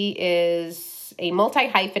she is a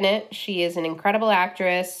multi-hyphenate. She is an incredible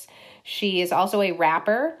actress. She is also a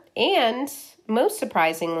rapper. And most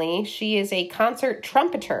surprisingly, she is a concert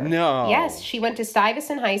trumpeter. No. Yes, she went to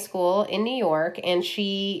Stuyvesant High School in New York, and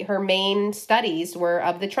her main studies were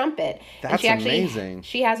of the trumpet. That's amazing.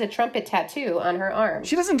 She has a trumpet tattoo on her arm.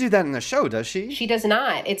 She doesn't do that in the show, does she? She does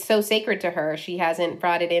not. It's so sacred to her. She hasn't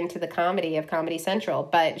brought it into the comedy of Comedy Central,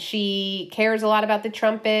 but she cares a lot about the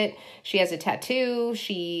trumpet. She has a tattoo.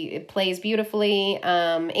 She plays beautifully,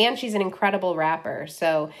 and she's an incredible rapper.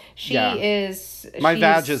 So she is. My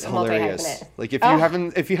Vag is hilarious. Like if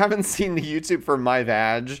you haven't seen the YouTube for My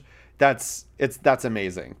Vag, that's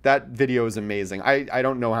amazing. That video is amazing. I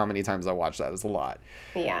don't know how many times I watched that. It's a lot.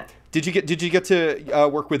 Yeah. Did you get to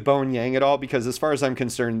work with Bowen Yang at all? Because as far as I'm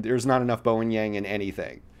concerned, there's not enough Bowen Yang in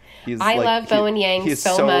anything. I love Bowen Yang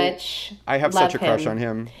so much. I have such a crush on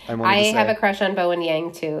him. I have a crush on Bowen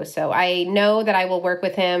Yang too. So I know that I will work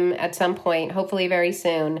with him at some point, hopefully very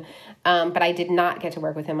soon. But I did not get to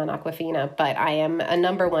work with him on Awkwafina, but I am a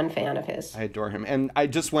number one fan of his. I adore him. And I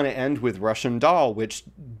just want to end with Russian Doll, which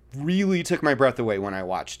really took my breath away when I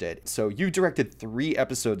watched it. So you directed 3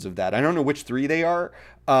 episodes of that. I don't know which 3 they are,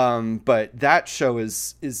 but that show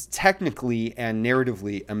is technically and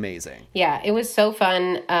narratively amazing. Yeah, it was so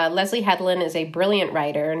fun. Leslie Headland is a brilliant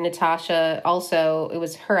writer. Natasha also, it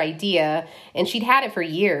was her idea, and she'd had it for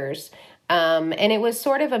years. And it was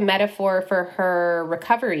sort of a metaphor for her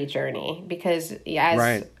recovery journey because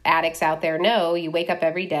as addicts out there know, you wake up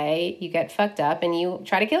every day, you get fucked up, and you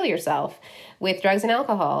try to kill yourself with drugs and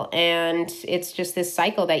alcohol. And it's just this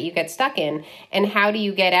cycle that you get stuck in. And how do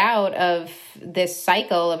you get out of this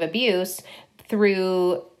cycle of abuse?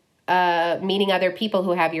 Through meeting other people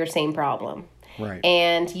who have your same problem. Right.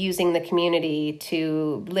 And using the community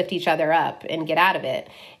to lift each other up and get out of it.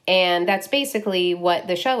 And that's basically what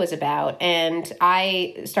the show is about. And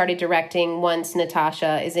I started directing once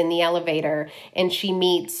Natasha is in the elevator and she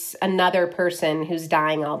meets another person who's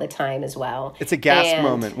dying all the time as well. It's a gasp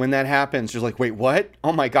moment when that happens. You're like, wait, what?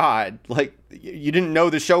 Oh my God. Like, you didn't know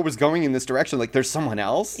the show was going in this direction. Like, there's someone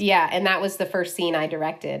else? Yeah, and that was the first scene I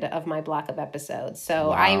directed of my block of episodes.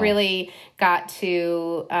 So I really got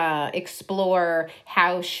to explore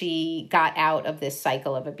how she got out of this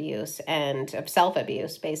cycle of abuse and of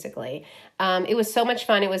self-abuse, basically. It was so much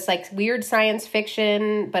fun. It was like weird science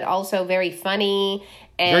fiction, but also very funny.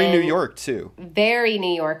 And very New York, too. Very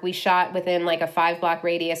New York. We shot within like a 5-block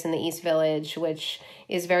radius in the East Village, which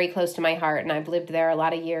is very close to my heart. And I've lived there a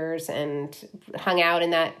lot of years and hung out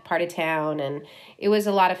in that part of town. And it was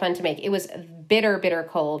a lot of fun to make. It was bitter, bitter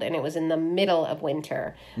cold. And it was in the middle of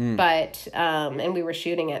winter. But, and we were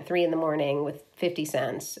shooting at 3 a.m. with 50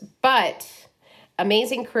 cents. But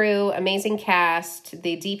amazing crew, amazing cast.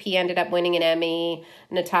 The DP ended up winning an Emmy.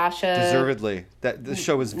 Natasha deservedly. That the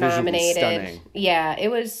show was visually nominated. Stunning. Yeah, it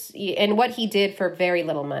was, and what he did for very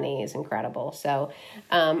little money is incredible. So,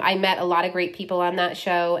 I met a lot of great people on that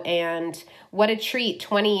show, and what a treat!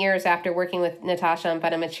 20 years after working with Natasha on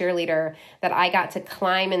But I'm a Cheerleader, that I got to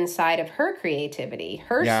climb inside of her creativity,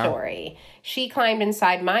 her story. She climbed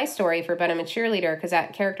inside my story for But I'm a Cheerleader because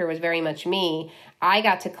that character was very much me. I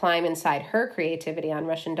got to climb inside her creativity on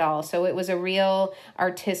Russian Doll. So it was a real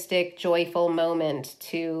artistic, joyful moment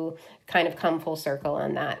to kind of come full circle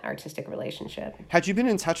on that artistic relationship. Had you been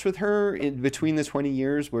in touch with her in between the 20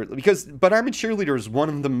 years? But I'm a Cheerleader is one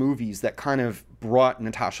of the movies that kind of brought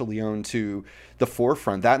Natasha Lyonne to the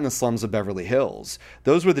forefront. That and The Slums of Beverly Hills.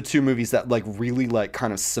 Those were the two movies that like really like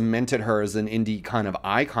kind of cemented her as an indie kind of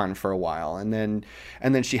icon for a while. And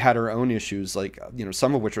then she had her own issues, like, you know,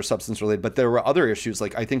 some of which were substance related, but there were other issues.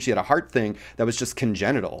 Like I think she had a heart thing that was just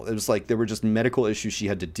congenital. It was like there were just medical issues she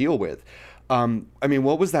had to deal with. I mean,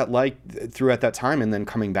 what was that like throughout that time and then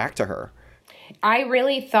coming back to her? I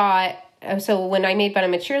really thought, so when I made But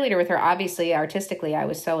I'm a Cheerleader with her, obviously artistically, I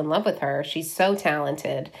was so in love with her. She's so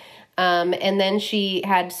talented. And then she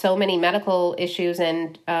had so many medical issues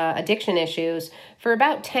and addiction issues for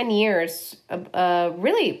about 10 years,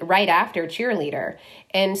 really right after Cheerleader.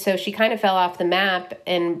 And so she kind of fell off the map.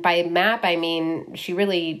 And by map, I mean, she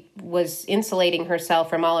really was insulating herself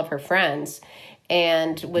from all of her friends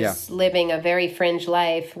and was living a very fringe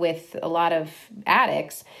life with a lot of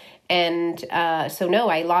addicts. And so, no,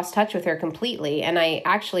 I lost touch with her completely. And I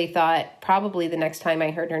actually thought probably the next time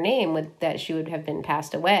I heard her name that she would have been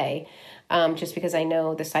passed away, just because I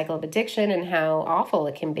know the cycle of addiction and how awful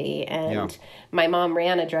it can be. And my mom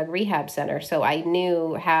ran a drug rehab center, so I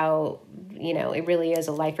knew how, you know, it really is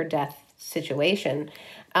a life or death situation.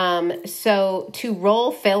 So to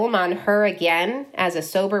roll film on her again as a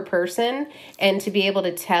sober person and to be able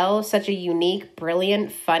to tell such a unique,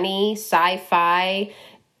 brilliant, funny, sci-fi,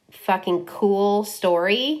 fucking cool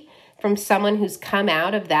story from someone who's come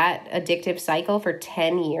out of that addictive cycle for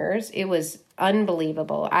 10 years, it was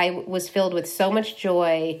unbelievable. I was filled with so much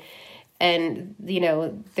joy. And, you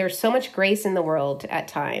know, there's so much grace in the world at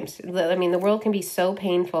times. I mean, the world can be so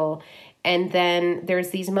painful. And then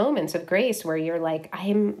there's these moments of grace where you're like,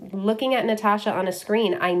 I'm looking at Natasha on a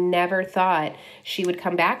screen. I never thought she would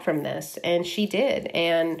come back from this. And she did.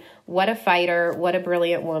 And what a fighter, what a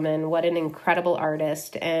brilliant woman, what an incredible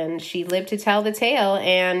artist. And she lived to tell the tale.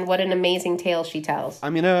 And what an amazing tale she tells.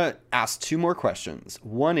 I'm going to ask two more questions.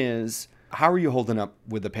 One is, how are you holding up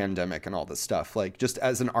with the pandemic and all this stuff? Like just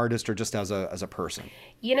as an artist or just as a person?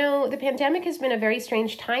 You know, the pandemic has been a very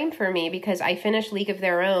strange time for me because I finished League of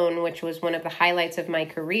Their Own, which was one of the highlights of my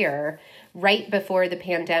career, right before the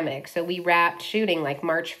pandemic. So we wrapped shooting like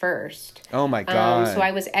March 1st. Oh my God. So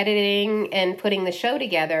I was editing and putting the show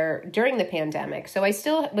together during the pandemic. So I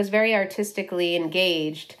still was very artistically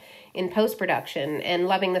engaged in post-production and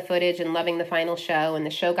loving the footage and loving the final show, and the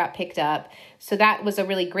show got picked up. So that was a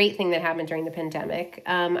really great thing that happened during the pandemic.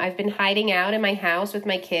 I've been hiding out in my house with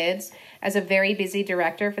my kids. As a very busy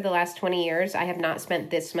director for the last 20 years, I have not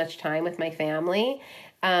spent this much time with my family,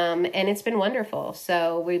 and it's been wonderful.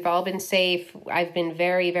 So we've all been safe. I've been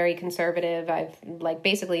very, very conservative. I've like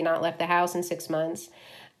basically not left the house in 6 months,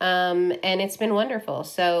 and it's been wonderful.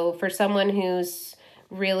 So for someone who's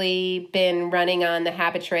really been running on the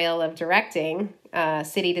habit trail of directing,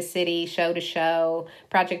 city to city, show to show,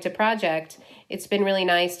 project to project, it's been really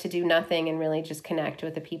nice to do nothing and really just connect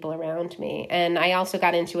with the people around me. And I also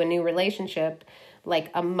got into a new relationship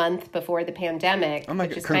like a month before the pandemic. Oh my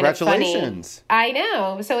God, congratulations. Kind of funny. I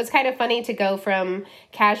know. So it's kind of funny to go from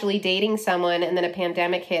casually dating someone and then a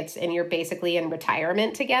pandemic hits and you're basically in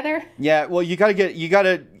retirement together. Yeah, well, you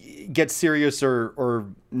gotta get serious or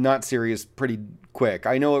not serious pretty quick.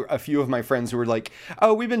 I know a few of my friends who were like,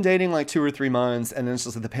 oh, we've been dating like 2 or 3 months, and then it's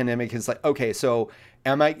just like the pandemic is like, okay, so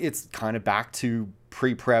it's kind of back to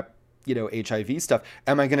pre-prep, you know, HIV stuff.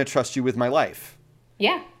 Am I going to trust you with my life?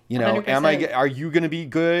 Yeah. You know, 100%. Are you going to be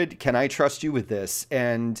good? Can I trust you with this?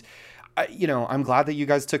 And, you know, I'm glad that you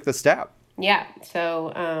guys took the step. Yeah.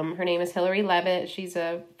 So her name is Hillary Levitt. She's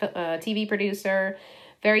a TV producer,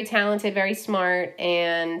 very talented, very smart,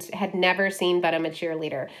 and had never seen But I'm a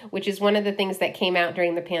Cheerleader, which is one of the things that came out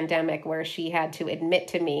during the pandemic where she had to admit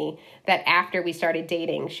to me that after we started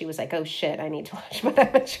dating, she was like, oh shit, I need to watch But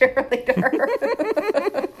I'm a Cheerleader.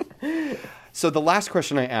 So the last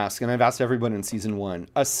question I ask, and I've asked everyone in season 1,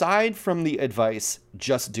 aside from the advice,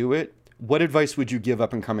 just do it, what advice would you give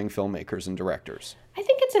up-and-coming filmmakers and directors? I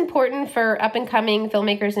think it's important for up-and-coming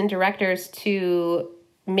filmmakers and directors to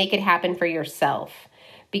make it happen for yourself.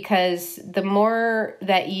 Because the more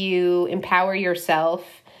that you empower yourself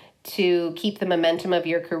to keep the momentum of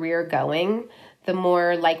your career going, the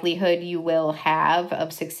more likelihood you will have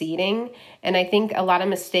of succeeding. And I think a lot of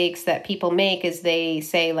mistakes that people make is they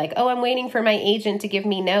say like, oh, I'm waiting for my agent to give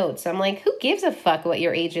me notes. I'm like, who gives a fuck what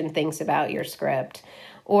your agent thinks about your script?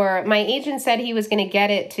 Or my agent said he was going to get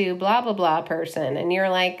it to blah, blah, blah person. And you're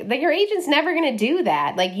like, your agent's never going to do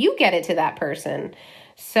that. Like, you get it to that person.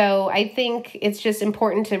 So I think it's just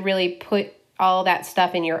important to really put all that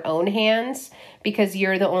stuff in your own hands because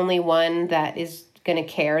you're the only one that is going to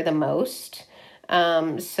care the most.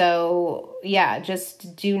 So yeah,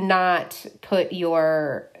 just do not put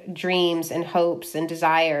your dreams and hopes and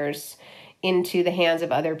desires into the hands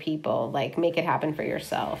of other people. Like, make it happen for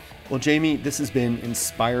yourself. Well, Jamie, this has been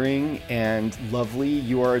inspiring and lovely.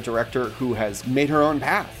 You are a director who has made her own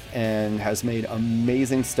path and has made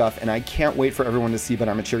amazing stuff. And I can't wait for everyone to see But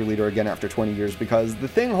I'm a Cheerleader again after 20 years, because the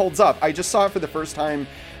thing holds up. I just saw it for the first time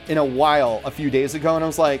in a while a few days ago, and I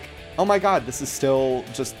was like, oh my God, this is still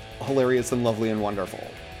just hilarious and lovely and wonderful.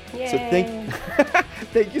 Yay. So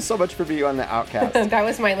thank you so much for being on The Outcast. That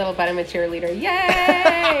was my little But I'm a Cheerleader.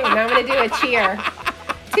 Yay! Now I'm going to do a cheer.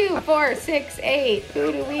 2, 4, 6, 8.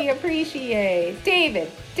 Who do we appreciate?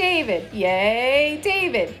 David. Yay,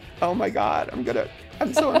 David. Oh my God,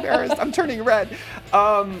 I'm so embarrassed. I'm turning red.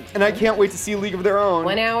 And I can't wait to see League of Their Own.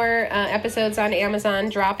 1 hour episodes on Amazon,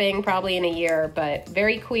 dropping probably in a year, but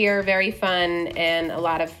very queer, very fun, and a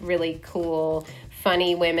lot of really cool,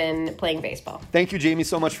 funny women playing baseball. Thank you, Jamie,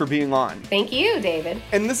 so much for being on. Thank you, David.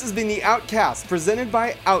 And this has been The Outcast, presented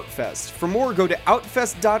by Outfest. For more, go to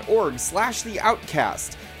outfest.org/The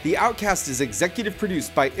Outcast. The Outcast is executive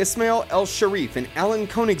produced by Ismail El Sharif and Alan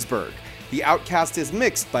Konigsberg. The Outcast is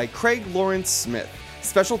mixed by Craig Lawrence Smith.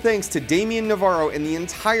 Special thanks to Damian Navarro and the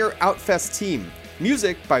entire Outfest team.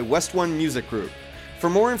 Music by West One Music Group. For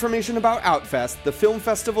more information about Outfest, the film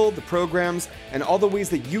festival, the programs, and all the ways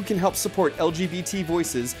that you can help support LGBT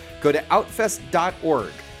voices, go to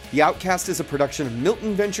outfest.org. The Outcast is a production of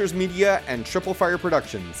Milton Ventures Media and Triple Fire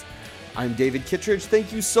Productions. I'm David Kittredge.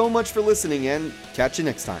 Thank you so much for listening, and catch you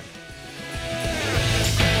next time.